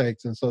make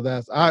mistakes. And so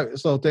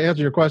so to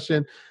answer your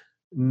question,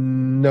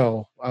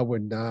 no, I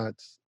would not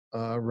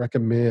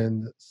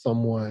recommend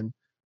someone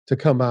to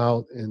come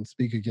out and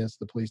speak against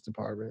the police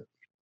department.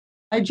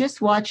 I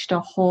just watched a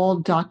whole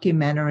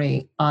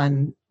documentary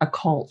on a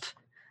cult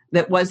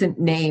that wasn't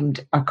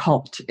named a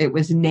cult. It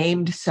was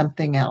named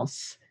something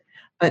else.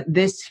 But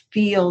this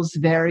feels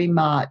very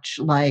much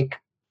like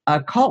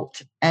a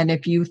cult. And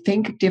if you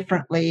think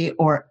differently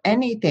or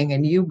anything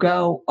and you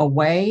go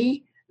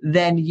away,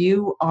 then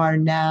you are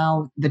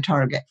now the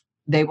target.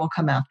 They will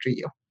come after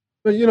you.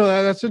 But,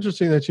 that's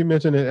interesting that you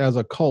mentioned it as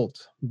a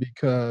cult,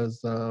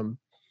 because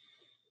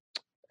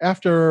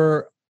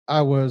after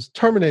I was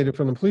terminated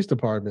from the police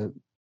department,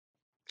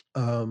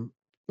 I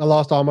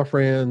lost all my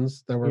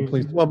friends that were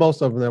police. Well,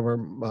 most of them that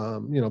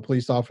were,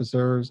 police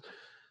officers.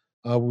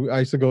 I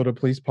used to go to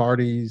police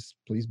parties,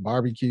 police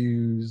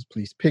barbecues,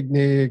 police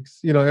picnics.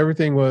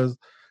 Everything was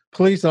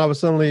police, and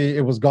suddenly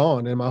it was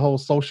gone, and my whole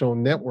social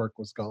network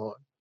was gone.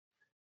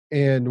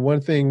 And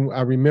one thing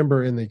I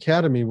remember in the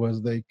academy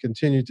was they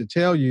continued to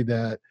tell you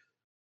that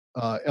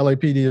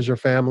LAPD is your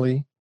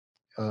family,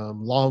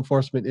 law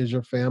enforcement is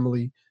your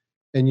family,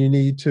 and you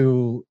need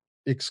to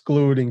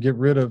exclude and get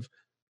rid of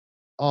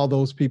all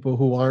those people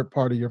who aren't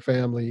part of your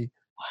family.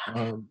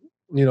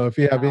 If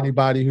you have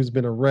anybody who's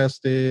been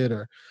arrested,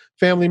 or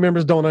family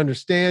members don't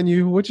understand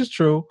you, which is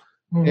true,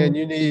 and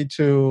you need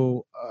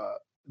to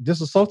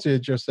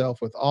disassociate yourself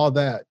with all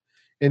that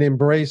and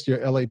embrace your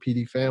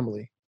LAPD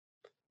family.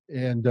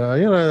 And,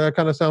 that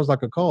kind of sounds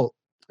like a cult.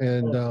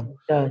 And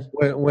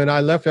when I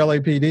left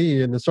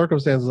LAPD and the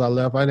circumstances I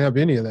left, I didn't have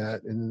any of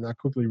that. And I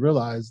quickly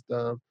realized,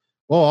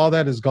 all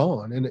that is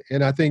gone.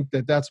 And I think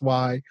that's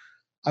why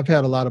I've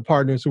had a lot of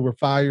partners who were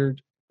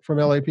fired from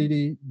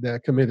LAPD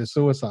that committed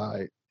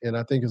suicide. And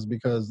I think it's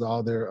because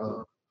all their,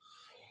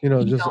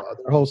 their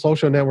whole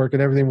social network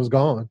and everything was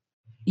gone.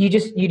 You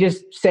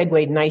just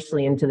segued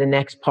nicely into the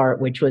next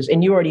part, which was,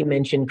 and you already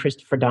mentioned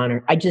Christopher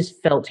Donner. I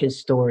just felt his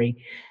story.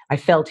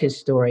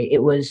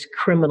 It was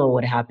criminal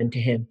what happened to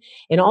him.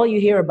 And all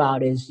you hear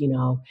about is,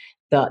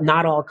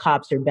 not all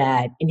cops are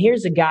bad. And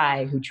here's a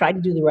guy who tried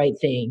to do the right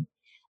thing.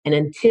 And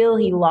until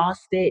he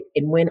lost it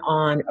and went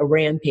on a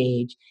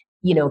rampage,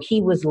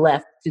 he was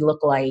left to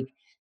look like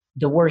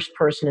the worst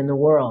person in the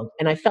world.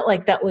 And I felt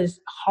like that was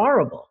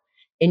horrible.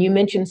 And you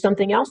mentioned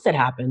something else that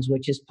happens,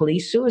 which is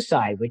police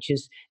suicide, which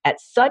is at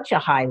such a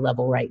high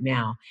level right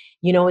now.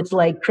 It's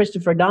like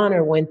Christopher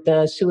Donner went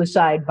the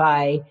suicide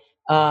by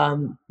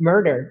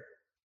murder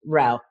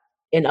route,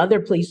 and other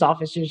police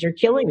officers are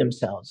killing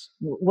themselves.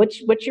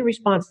 What's your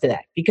response to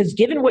that? Because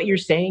given what you're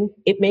saying,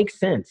 it makes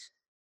sense.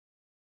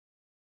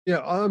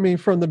 Yeah,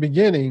 from the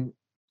beginning,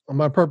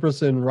 my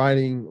purpose in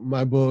writing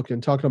my book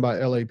and talking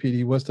about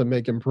LAPD was to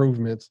make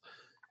improvements,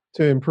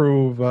 to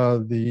improve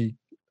the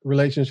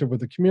relationship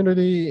with the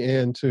community,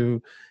 and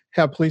to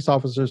have police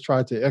officers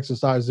try to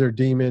exercise their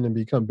demon and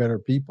become better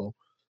people.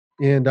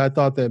 And I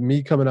thought that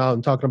me coming out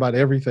and talking about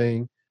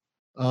everything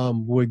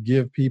would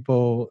give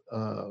people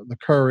the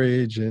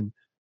courage and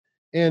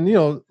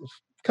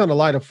kind of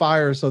light a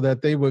fire so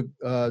that they would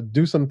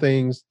do some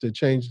things to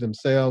change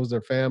themselves,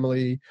 their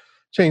family,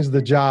 change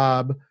the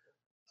job.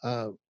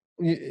 Uh,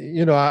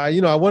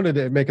 I wanted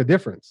to make a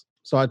difference,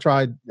 so I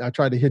tried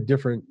to hit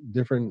different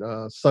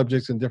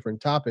subjects and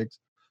different topics,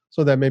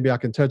 so that maybe I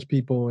can touch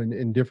people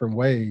in different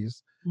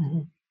ways.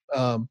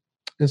 Mm-hmm.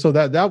 And so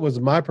that was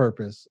my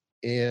purpose.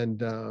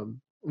 And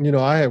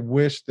I had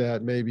wished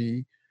that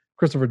maybe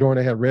Christopher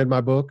Dorner had read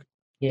my book,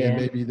 and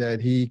maybe that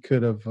he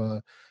could have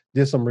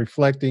did some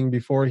reflecting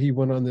before he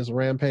went on this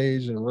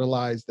rampage and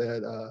realized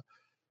that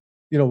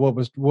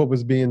what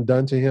was being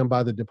done to him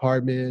by the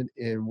department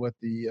and what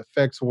the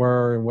effects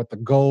were and what the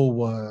goal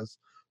was.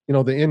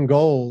 The end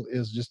goal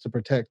is just to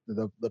protect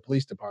the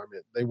police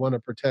department. They want to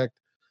protect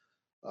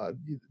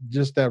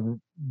just that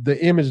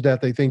the image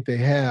that they think they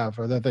have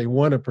or that they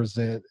want to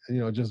present,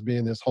 just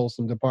being this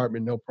wholesome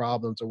department, no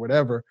problems or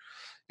whatever.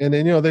 And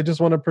then, they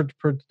just want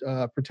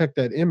to protect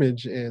that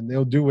image, and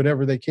they'll do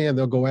whatever they can.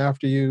 They'll go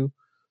after you,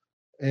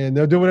 and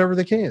they'll do whatever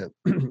they can.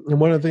 And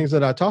one of the things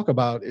that I talk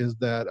about is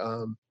that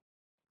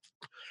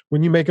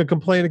when you make a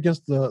complaint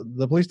against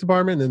the police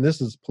department, and this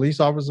is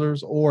police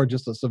officers or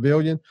just a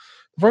civilian,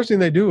 the first thing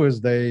they do is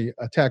they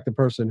attack the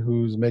person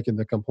who's making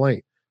the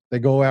complaint. They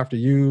go after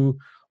you,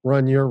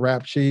 run your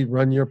rap sheet,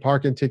 run your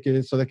parking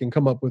ticket, so they can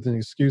come up with an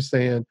excuse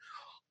saying,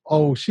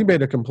 oh, she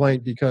made a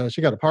complaint because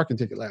she got a parking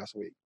ticket last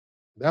week.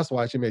 That's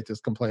why she made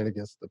this complaint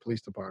against the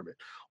police department.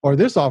 Or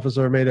this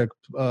officer made a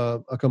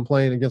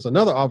complaint against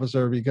another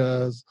officer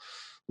because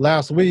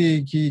last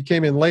week he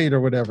came in late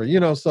or whatever.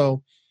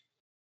 So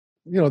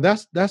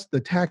that's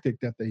the tactic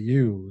that they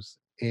use,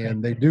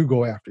 and they do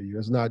go after you.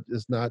 It's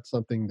not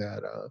something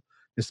that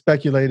is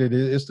speculated.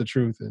 It's the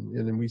truth,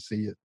 and we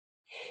see it.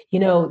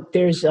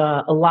 There's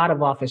a lot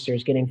of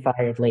officers getting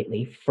fired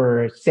lately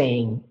for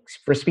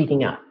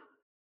speaking up.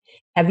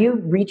 Have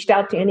you reached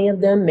out to any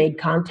of them, made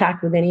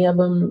contact with any of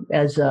them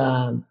as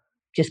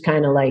just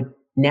kind of like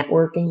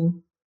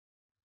networking?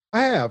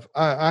 I have.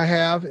 I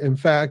have. In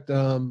fact,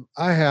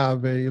 I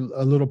have a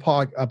little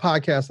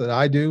podcast that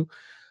I do.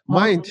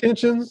 My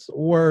intentions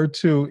were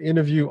to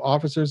interview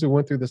officers who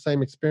went through the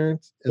same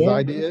experience as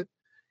I did.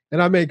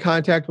 And I made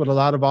contact with a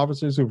lot of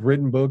officers who've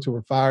written books, who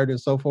were fired and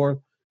so forth,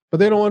 but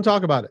they don't want to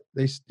talk about it.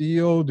 They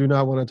still do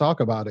not want to talk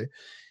about it.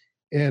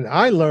 And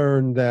I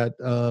learned that,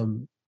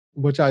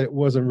 which I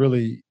wasn't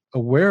really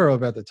aware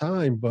of at the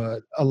time,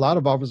 but a lot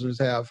of officers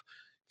have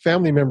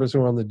family members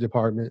who are on the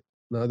department.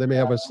 They may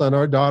have a son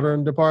or a daughter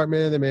in the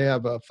department. They may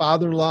have a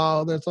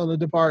father-in-law that's on the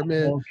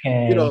department,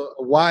 a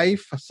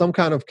wife, some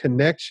kind of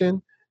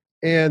connection,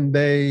 and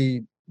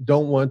they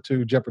don't want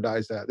to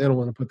jeopardize that. They don't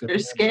want to put their. They're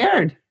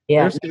scared.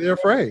 Yeah, they're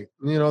afraid.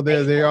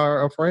 They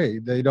are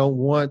afraid. They don't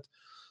want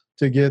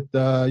to get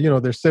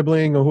their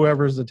sibling or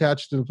whoever is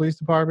attached to the police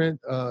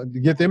department to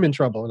get them in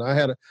trouble. And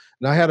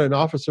I had an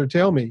officer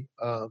tell me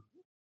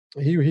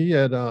he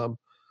had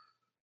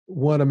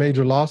won a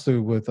major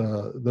lawsuit with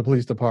the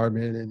police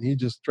department, and he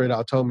just straight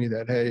out told me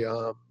that, hey,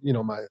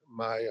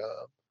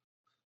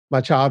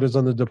 my child is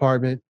on the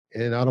department,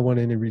 and I don't want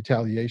any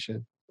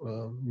retaliation.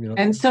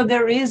 And so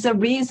there is a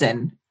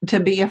reason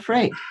to be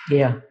afraid.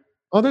 Yeah.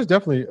 Oh, there's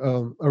definitely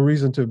a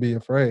reason to be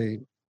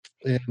afraid.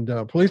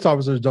 And police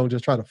officers don't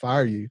just try to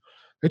fire you.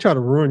 They try to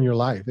ruin your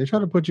life. They try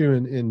to put you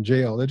in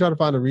jail. They try to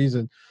find a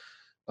reason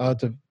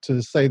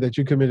to say that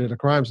you committed a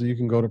crime so you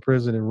can go to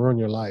prison and ruin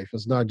your life.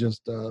 It's not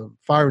just,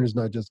 firing is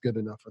not just good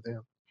enough for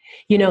them.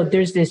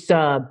 There's this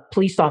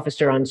police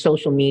officer on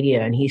social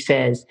media, and he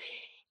says,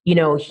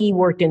 he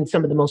worked in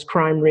some of the most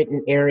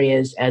crime-ridden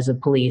areas as a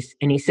police,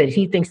 and he said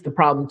he thinks the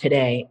problem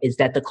today is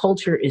that the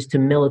culture is to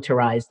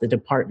militarize the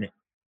department.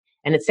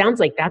 And it sounds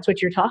like that's what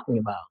you're talking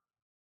about.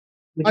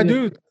 I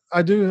do.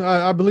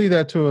 I believe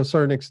that to a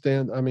certain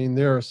extent. I mean,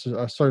 there are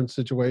certain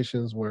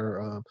situations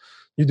where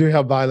you do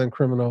have violent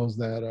criminals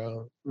that,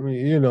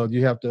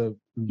 you have to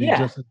be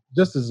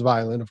just as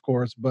violent, of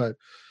course. But,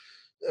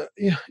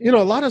 a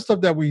lot of stuff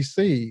that we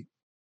see,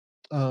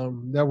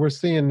 that we're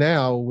seeing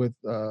now with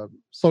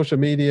social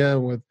media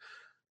and with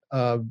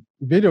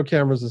video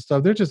cameras and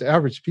stuff, they're just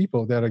average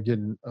people that are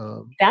getting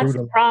that's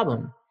the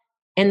problem.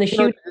 And the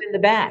shooting in the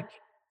back.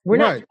 We're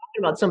not talking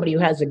about somebody who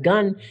has a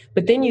gun,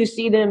 but then you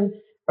see them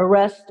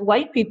arrest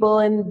white people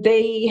and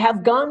they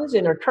have guns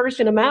and are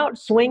cursing them out,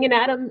 swinging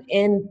at them,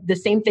 and the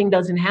same thing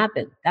doesn't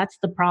happen. That's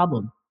the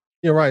problem.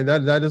 You're right.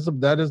 That is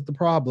the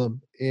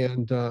problem.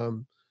 And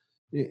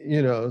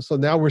so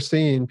now we're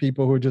seeing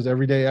people who are just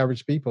everyday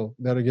average people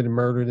that are getting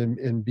murdered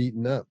and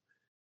beaten up.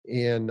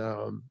 And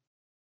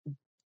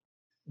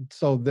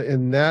so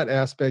in that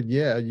aspect,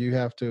 you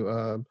have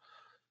to,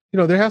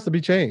 there has to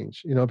be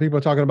change. People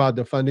are talking about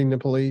defunding the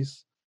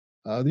police.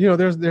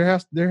 There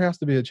has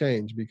to be a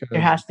change because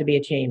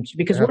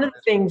one of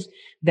the things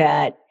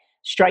that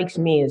strikes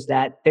me is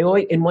that they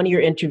always, in one of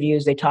your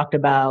interviews, they talked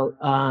about,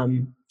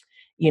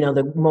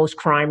 the most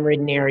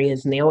crime-ridden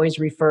areas, and they always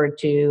refer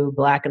to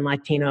Black and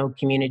Latino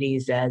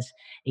communities as,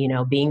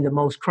 being the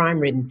most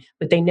crime-ridden,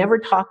 but they never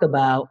talk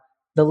about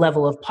the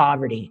level of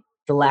poverty,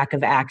 the lack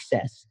of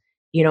access.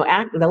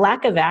 The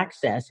lack of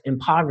access and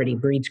poverty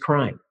breeds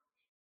crime.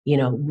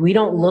 We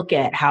don't look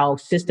at how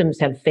systems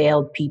have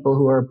failed people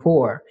who are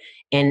poor,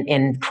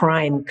 and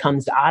crime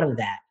comes out of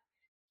that.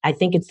 I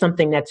think it's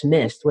something that's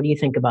missed. What do you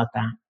think about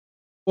that?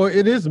 Well,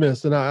 it is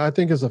missed, and I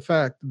think it's a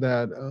fact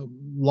that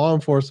law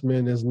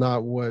enforcement is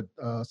not what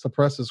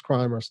suppresses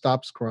crime or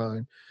stops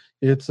crime.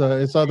 It's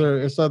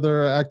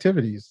other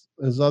activities,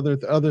 it's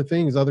other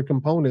things, other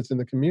components in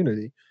the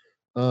community.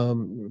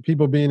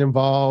 People being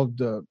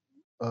involved,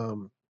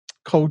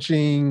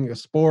 coaching,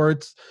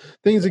 sports,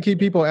 things that keep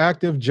people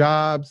active,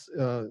 jobs.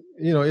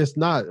 It's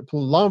not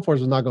law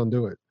enforcement is not going to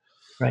do it.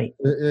 Right.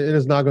 It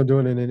is not going to do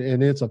it,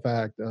 and it's a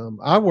fact.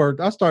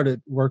 I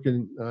started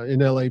working in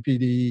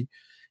LAPD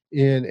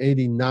in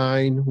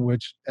 '89,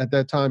 which at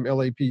that time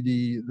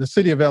LAPD, the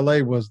city of LA,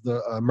 was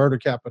the murder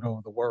capital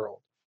of the world.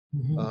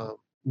 Mm-hmm.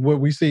 What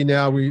we see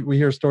now, we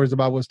hear stories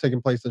about what's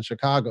taking place in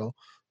Chicago,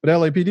 but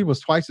LAPD was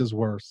twice as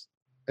worse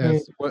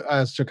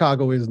as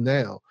Chicago is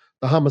now.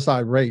 The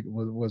homicide rate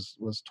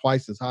was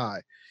twice as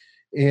high,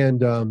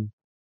 and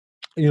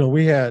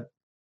we had,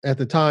 at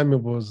the time,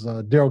 it was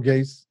Daryl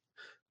Gates.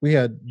 We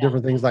had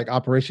different things like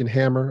Operation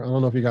Hammer. I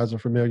don't know if you guys are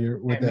familiar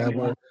with that,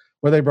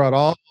 where they brought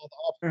all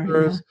the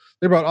officers. Mm-hmm.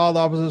 They brought all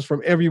the officers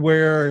from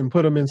everywhere and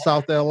put them in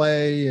South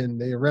LA, and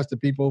they arrested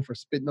people for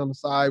spitting on the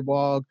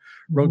sidewalk,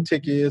 wrote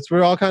tickets,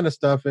 for all kind of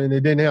stuff, and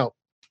it didn't help.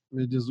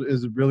 It just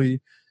is really,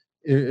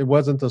 it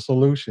wasn't the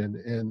solution.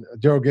 And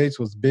Daryl Gates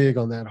was big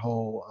on that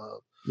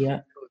whole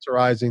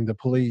militarizing the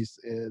police,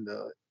 and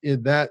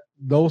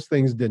those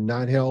things did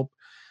not help.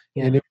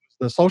 Yeah. And it was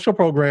the social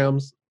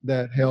programs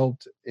that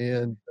helped,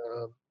 and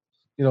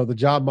the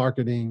job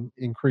marketing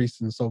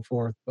increased and so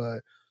forth.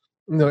 But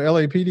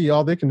LAPD,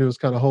 all they can do is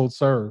kind of hold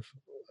serve.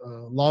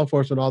 Law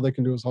enforcement, all they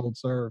can do is hold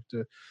serve.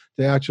 To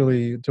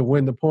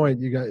win the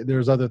point,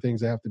 there's other things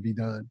that have to be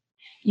done.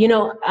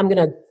 I'm going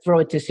to throw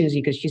it to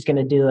Susie because she's going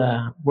to do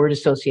a word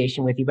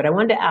association with you. But I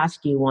wanted to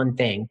ask you one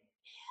thing.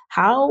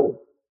 How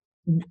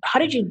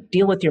did you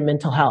deal with your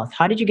mental health?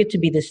 How did you get to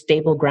be this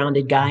stable,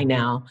 grounded guy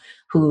now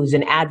who's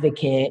an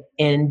advocate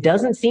and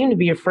doesn't seem to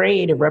be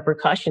afraid of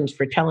repercussions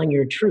for telling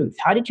your truth?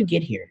 How did you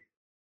get here?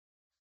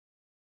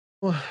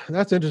 Well,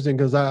 that's interesting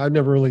because I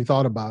never really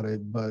thought about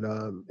it, but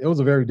it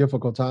was a very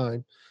difficult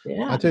time.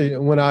 Yeah. I tell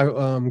you, when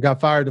I got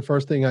fired, the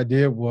first thing I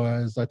did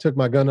was I took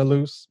my gun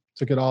loose,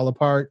 took it all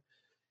apart,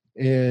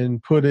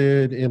 and put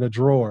it in a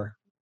drawer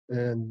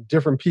and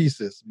different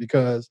pieces,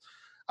 because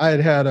I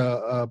had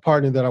a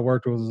partner that I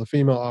worked with, was a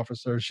female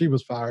officer. She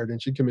was fired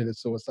and she committed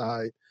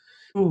suicide.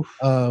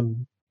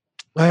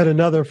 I had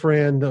another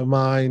friend of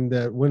mine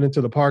that went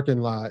into the parking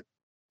lot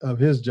of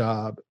his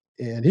job,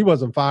 and he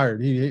wasn't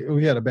fired.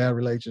 We had a bad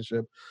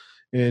relationship,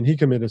 and he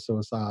committed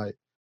suicide.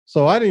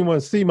 So I didn't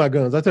want to see my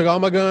guns. I took all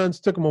my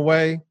guns, took them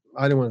away.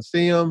 I didn't want to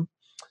see them.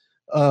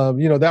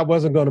 That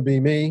wasn't going to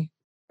be me.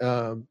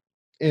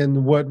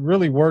 And what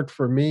really worked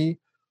for me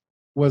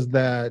was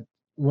that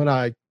when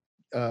I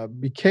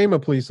became a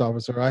police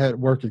officer, I had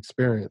work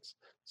experience.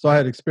 So I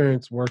had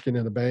experience working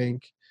in a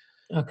bank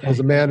as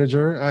a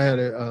manager. I had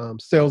a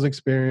sales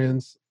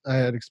experience. I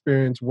had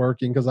experience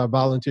working because I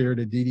volunteered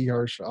at D.D.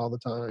 Hirsch all the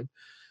time.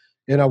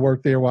 And I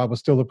worked there while I was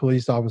still a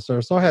police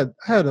officer. So I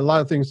had a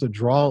lot of things to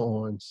draw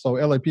on. So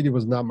LAPD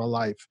was not my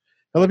life.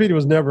 LAPD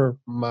was never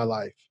my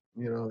life.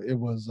 It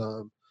was,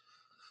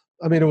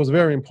 it was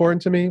very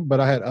important to me, but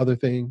I had other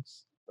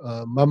things.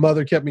 My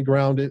mother kept me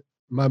grounded.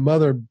 My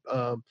mother,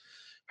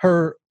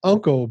 her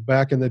uncle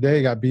back in the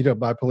day got beat up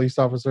by police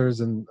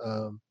officers, and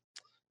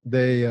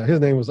his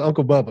name was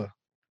Uncle Bubba.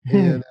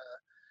 And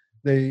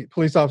the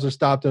police officer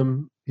stopped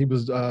him. He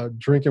was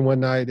drinking one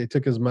night. They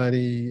took his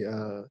money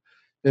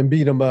and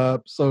beat him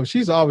up. So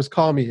she's always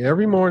called me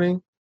every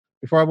morning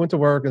before I went to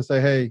work and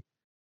say, hey,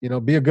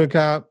 be a good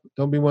cop.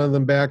 Don't be one of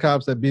them bad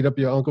cops that beat up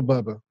your Uncle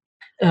Bubba.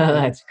 Oh,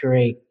 that's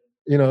great.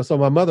 So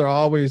my mother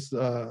always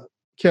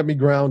kept me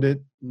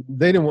grounded.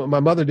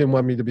 My mother didn't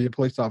want me to be a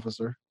police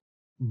officer,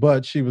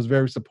 but she was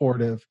very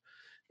supportive,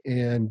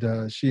 and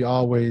she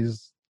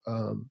always,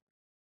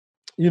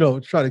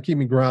 try to keep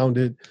me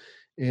grounded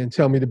and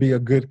tell me to be a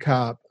good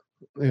cop.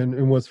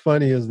 And what's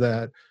funny is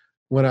that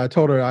when I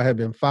told her I had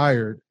been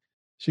fired,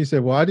 she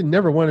said, well, I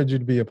never wanted you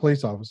to be a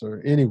police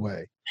officer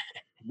anyway,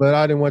 but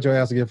I didn't want your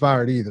ass to get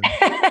fired either.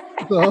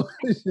 So,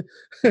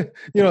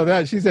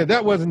 that she said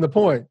that wasn't the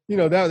point.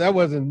 That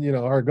wasn't,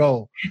 her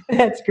goal.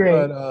 That's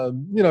great.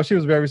 But, she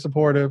was very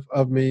supportive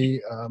of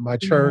me. My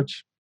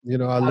church,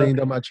 I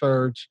leaned on my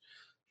church.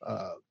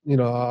 I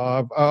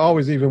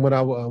always, even when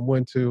I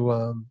went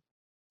to,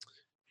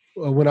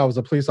 when I was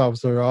a police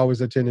officer, I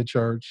always attended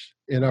church.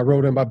 And I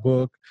wrote in my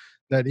book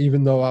that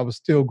even though I was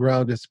still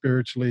grounded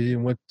spiritually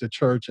and went to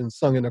church and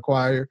sung in the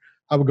choir,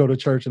 I would go to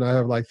church and I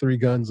have like 3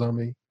 guns on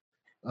me,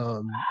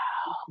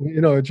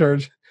 at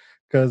church,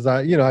 because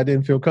I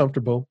didn't feel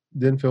comfortable,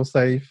 didn't feel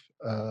safe.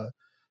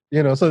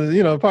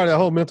 So part of that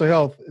whole mental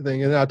health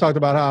thing. And I talked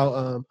about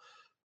how,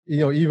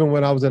 even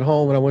when I was at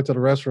home, when I went to the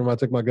restroom, I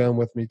took my gun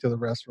with me to the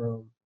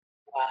restroom.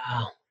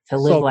 Wow. To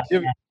live like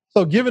that.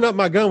 So giving up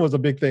my gun was a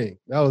big thing.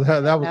 That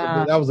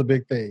was a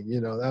big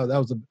thing. That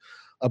was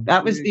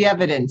that was the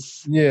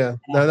evidence. Yeah,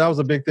 that was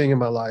a big thing in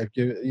my life.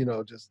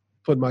 Just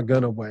put my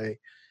gun away,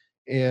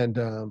 and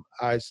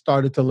I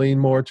started to lean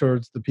more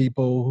towards the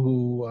people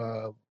who,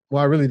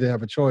 I really didn't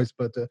have a choice,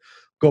 but to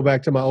go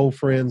back to my old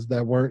friends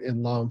that weren't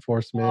in law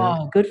enforcement.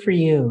 Oh, good for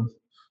you.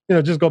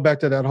 Just go back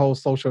to that whole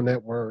social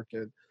network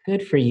and.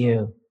 Good for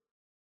you.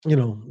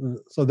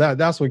 So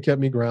that's what kept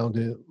me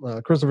grounded.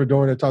 Christopher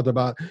Dorner talked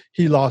about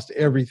he lost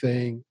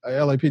everything.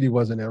 LAPD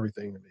wasn't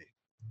everything to me.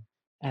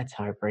 That's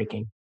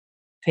heartbreaking.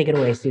 Take it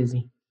away,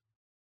 Susie.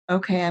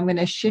 Okay, I'm going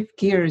to shift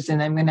gears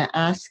and I'm going to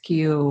ask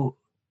you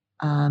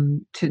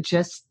to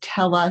just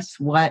tell us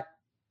what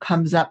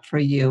comes up for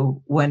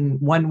you when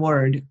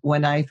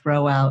I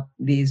throw out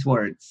these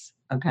words.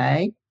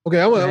 Okay?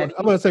 Okay, I'm going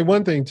to say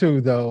one thing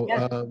too, though,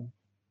 yes.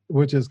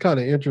 Which is kind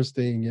of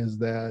interesting, is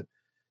that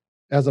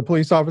as a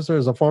police officer,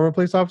 as a former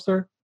police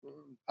officer,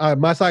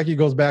 my psyche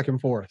goes back and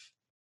forth.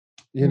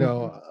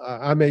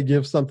 I may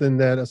give something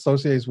that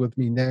associates with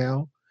me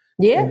now.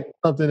 Yeah.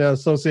 Something that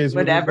associates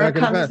with whatever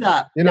comes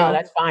up. No,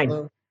 that's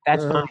fine.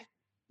 That's fine.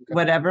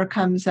 Whatever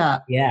comes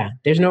up. Yeah.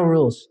 There's no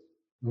rules.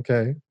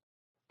 Okay.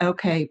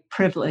 Okay.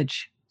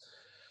 Privilege.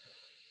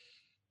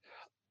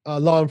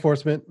 Law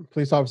enforcement.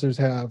 Police officers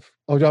have.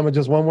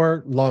 Just one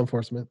word. Law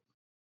enforcement.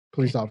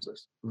 Police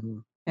officers. Mm-hmm.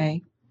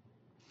 Okay.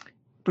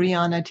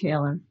 Breonna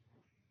Taylor.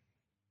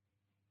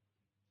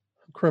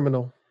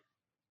 Criminal.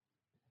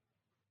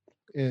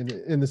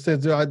 In the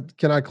sense,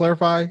 can I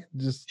clarify?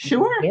 Just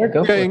sure. Yeah,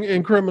 go for it.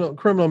 In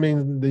criminal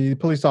means the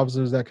police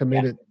officers that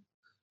committed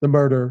the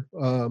murder,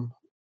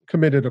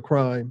 committed a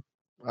crime.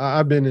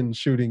 I've been in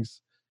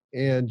shootings,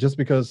 and just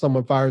because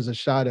someone fires a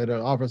shot at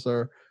an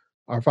officer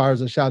or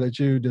fires a shot at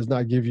you does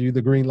not give you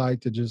the green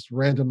light to just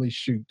randomly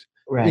shoot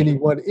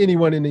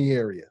anyone in the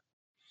area.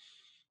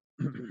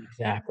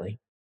 Exactly.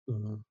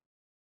 Mm-hmm.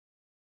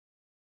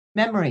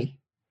 Memory.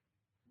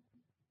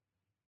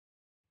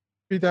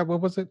 Read that. What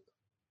was it?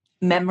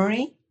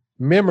 Memory.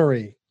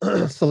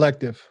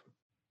 Selective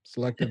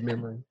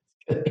memory.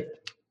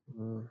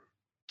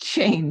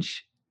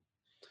 Change.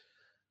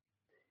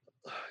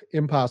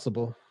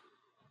 Impossible.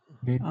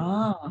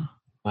 Oh,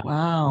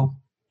 wow.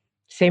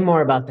 Say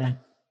more about that.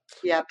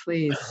 Yeah,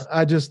 please.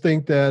 I just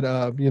think that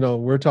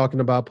we're talking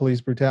about police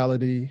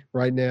brutality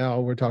right now.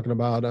 We're talking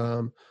about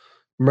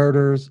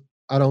murders.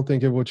 I don't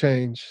think it will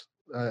change.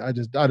 I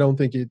don't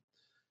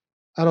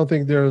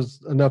think there's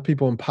enough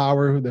people in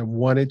power that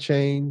want it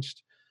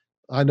changed.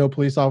 I know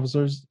police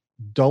officers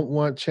don't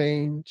want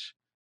change.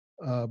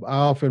 I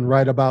often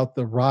write about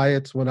the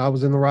riots when I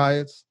was in the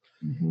riots.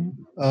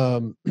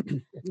 Mm-hmm.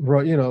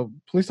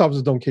 Police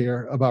officers don't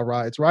care about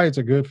riots. Riots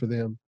are good for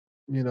them.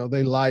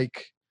 They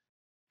like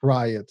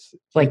riots.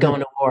 It's like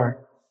going to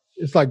war.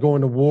 It's like going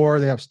to war.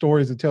 They have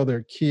stories to tell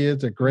their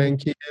kids, their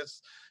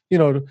grandkids.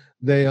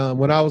 They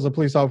when I was a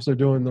police officer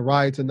during the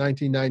riots in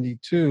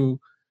 1992,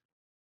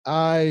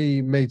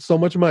 I made so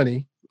much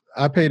money.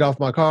 I paid off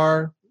my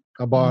car.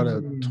 I bought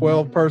a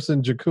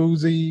 12-person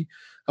jacuzzi.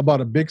 I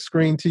bought a big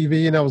screen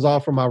TV, and that was all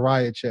from my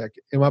riot check.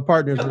 And my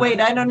partners. Wait,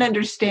 I don't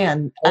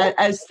understand.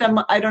 I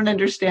don't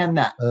understand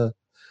that.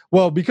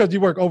 Well, because you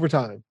work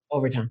overtime.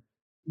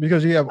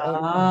 Because you have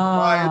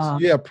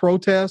riots, you have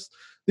protests.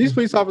 These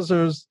police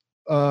officers,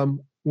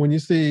 when you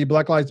see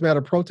Black Lives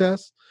Matter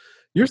protests,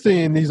 you're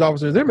seeing these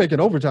officers. They're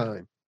making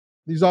overtime.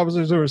 These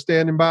officers who are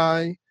standing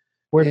by.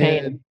 We're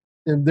paying.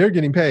 And they're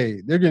getting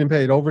paid. They're getting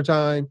paid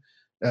overtime,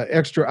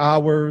 extra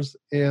hours.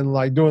 And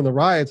like during the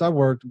riots, I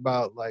worked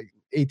about like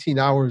 18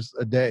 hours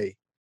a day.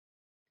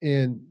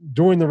 And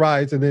during the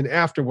riots and then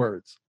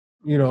afterwards,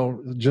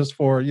 just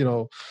for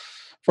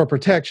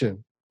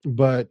protection.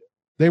 But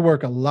they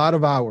work a lot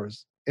of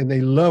hours and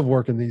they love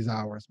working these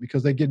hours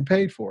because they're getting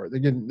paid for it. They're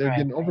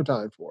getting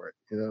overtime for it,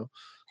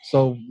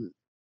 So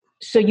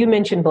you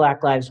mentioned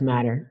Black Lives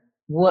Matter.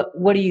 What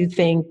do you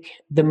think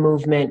the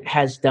movement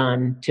has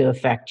done to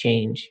affect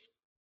change?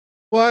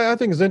 Well, I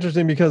think it's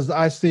interesting because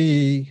I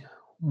see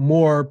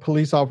more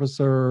police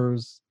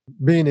officers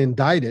being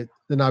indicted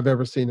than I've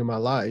ever seen in my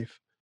life.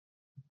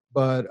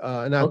 But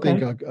and I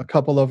think a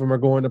couple of them are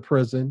going to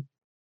prison.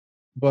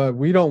 But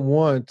we don't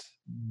want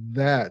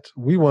that.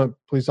 We want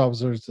police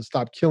officers to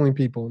stop killing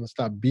people and to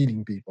stop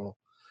beating people.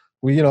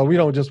 We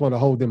don't just want to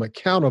hold them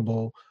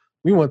accountable.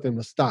 We want them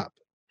to stop.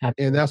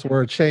 Absolutely. And that's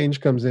where change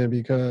comes in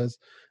because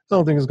I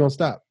don't think it's going to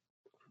stop.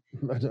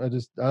 I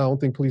don't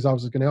think police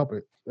officers can help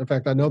it. In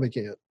fact, I know they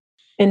can't.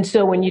 And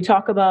so when you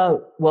talk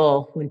about,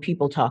 when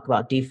people talk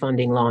about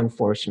defunding law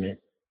enforcement,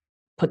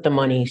 put the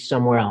money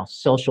somewhere else,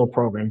 social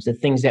programs, the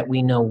things that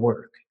we know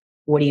work.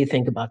 What do you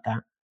think about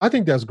that? I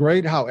think that's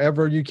great.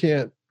 However,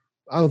 I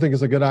don't think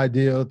it's a good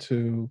idea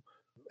to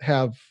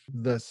have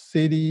the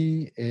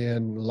city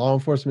and law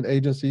enforcement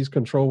agencies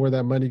control where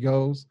that money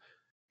goes.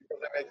 They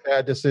make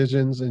bad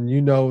decisions, and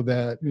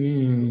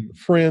that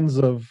friends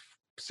of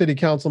city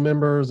council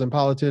members and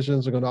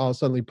politicians are going to all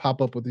suddenly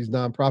pop up with these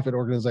nonprofit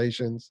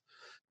organizations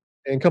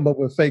and come up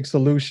with fake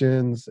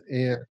solutions.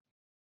 And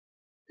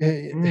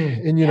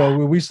you know,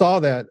 we saw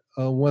that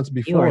once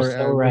before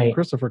when the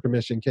Christopher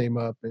Commission came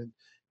up and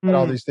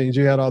all these things.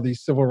 You had all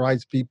these civil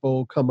rights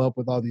people come up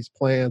with all these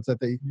plans that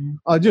they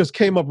just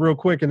came up real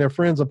quick, and they're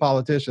friends of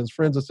politicians,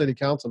 friends of city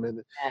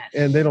councilmen,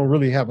 and they don't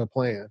really have a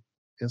plan.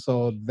 And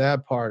so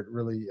that part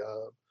really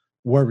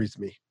worries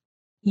me.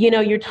 You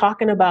know, you're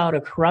talking about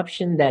a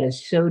corruption that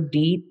is so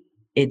deep,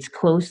 it's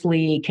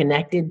closely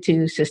connected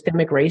to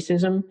systemic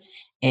racism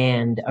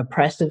and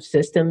oppressive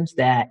systems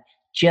that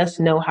just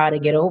know how to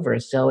get over.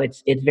 So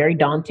it's very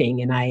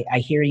daunting. And I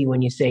hear you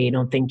when you say you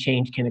don't think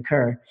change can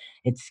occur.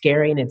 It's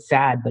scary and it's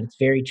sad, but it's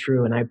very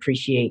true. And I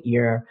appreciate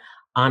your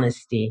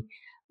honesty.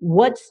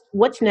 What's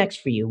next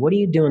for you? What are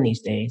you doing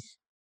these days?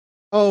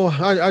 Oh,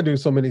 I do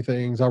so many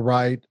things. I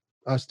write.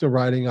 I'm still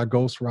writing. I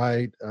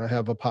ghostwrite. I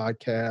have a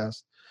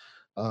podcast.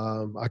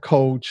 I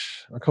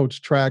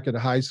coach track at a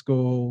high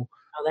school.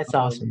 Oh, that's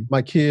awesome.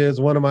 My kids,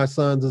 one of my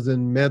sons is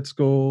in med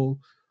school.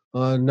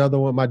 Another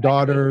one, my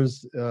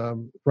daughter's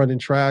running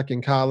track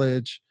in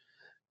college.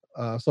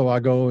 So I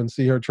go and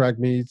see her track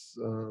meets.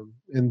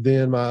 And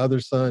then my other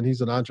son,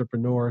 he's an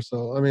entrepreneur.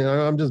 So, I mean,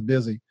 I'm just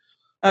busy.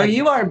 Oh,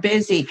 you are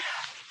busy.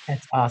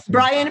 That's awesome.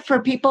 Brian, for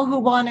people who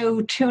want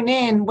to tune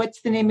in,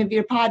 what's the name of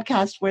your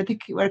podcast?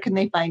 Where can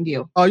they find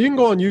you? You can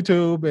go on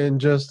YouTube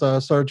and just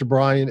search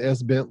Brian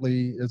S.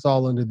 Bentley. It's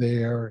all under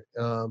there.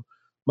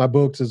 My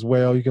books as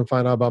well. You can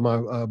find out about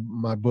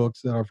my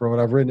books that I've wrote.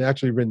 I've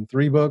written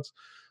 3 books.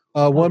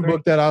 One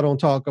book that I don't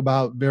talk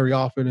about very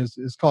often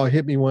is called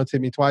Hit Me Once,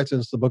 Hit Me Twice,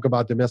 and it's a book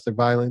about domestic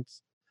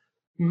violence.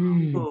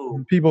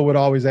 People would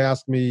always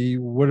ask me,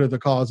 what are the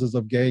causes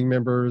of gang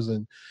members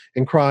and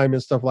crime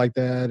and stuff like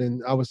that?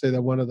 And I would say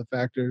that one of the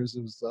factors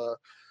is,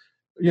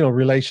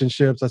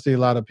 relationships. I see a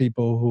lot of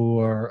people who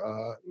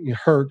are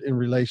hurt in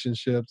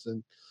relationships,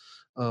 and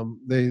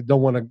they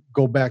don't want to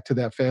go back to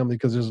that family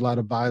because there's a lot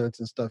of violence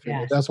and stuff.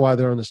 Yes. That's why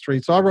they're on the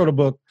street. So I wrote a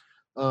book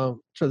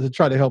to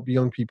try to help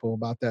young people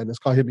about that. And it's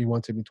called Hit Me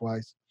Once, Hit Me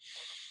Twice.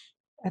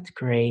 That's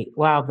great.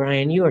 Wow,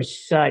 Brian, you are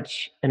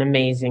such an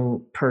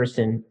amazing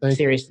person.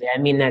 Seriously, I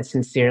mean that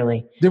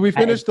sincerely. Did we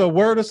finish the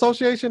word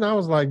association? I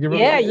was like, you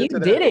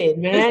did it,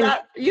 man.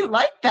 You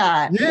like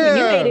that. Yeah.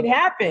 You made it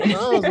happen.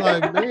 I was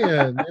like,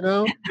 man,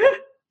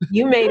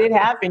 You made it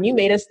happen. You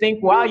made us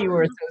think while you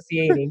were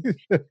associating.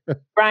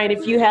 Brian,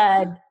 if you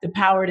had the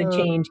power to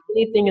change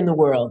anything in the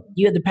world,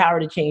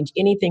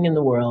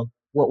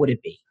 what would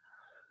it be?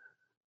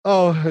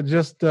 Oh,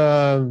 just,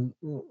 I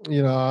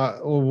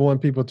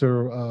want people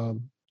to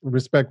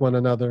respect one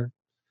another,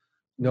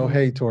 no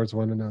hate towards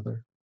one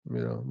another,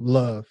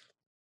 love.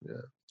 Yeah.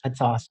 That's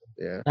awesome.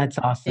 Yeah. That's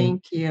awesome.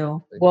 Thank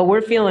you. Well,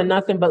 we're feeling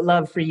nothing but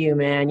love for you,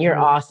 man. You're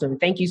awesome.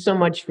 Thank you so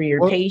much for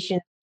your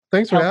patience.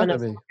 Thanks for having me.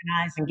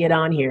 Organize and get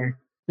on here.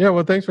 Yeah,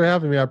 well, thanks for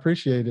having me. I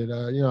appreciate it.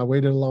 I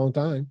waited a long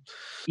time.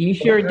 You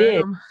sure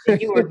did.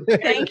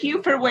 Thank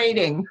you for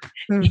waiting.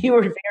 You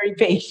were very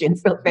patient,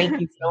 so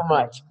thank you so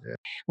much. Yeah.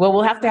 Well,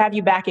 we'll have to have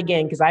you back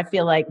again because I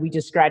feel like we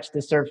just scratched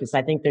the surface.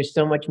 I think there's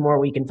so much more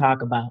we can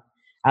talk about.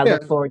 I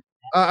look forward to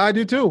that. I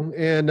do too.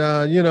 And,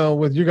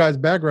 with you guys'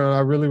 background, I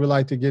really would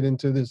like to get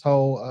into this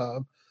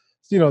whole,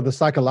 the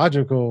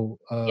psychological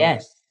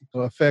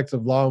effects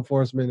of law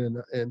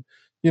enforcement and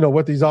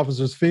what these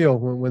officers feel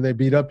when they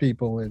beat up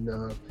people and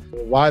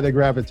why they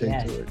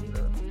gravitate to it.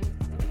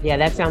 Yeah,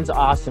 that sounds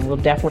awesome. We'll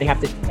definitely have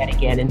to do that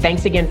again. And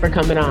thanks again for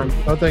coming on.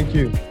 Oh, thank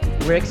you.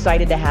 We're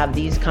excited to have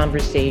these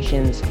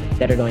conversations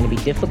that are going to be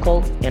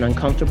difficult and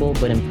uncomfortable,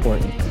 but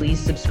important. Please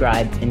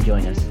subscribe and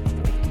join us.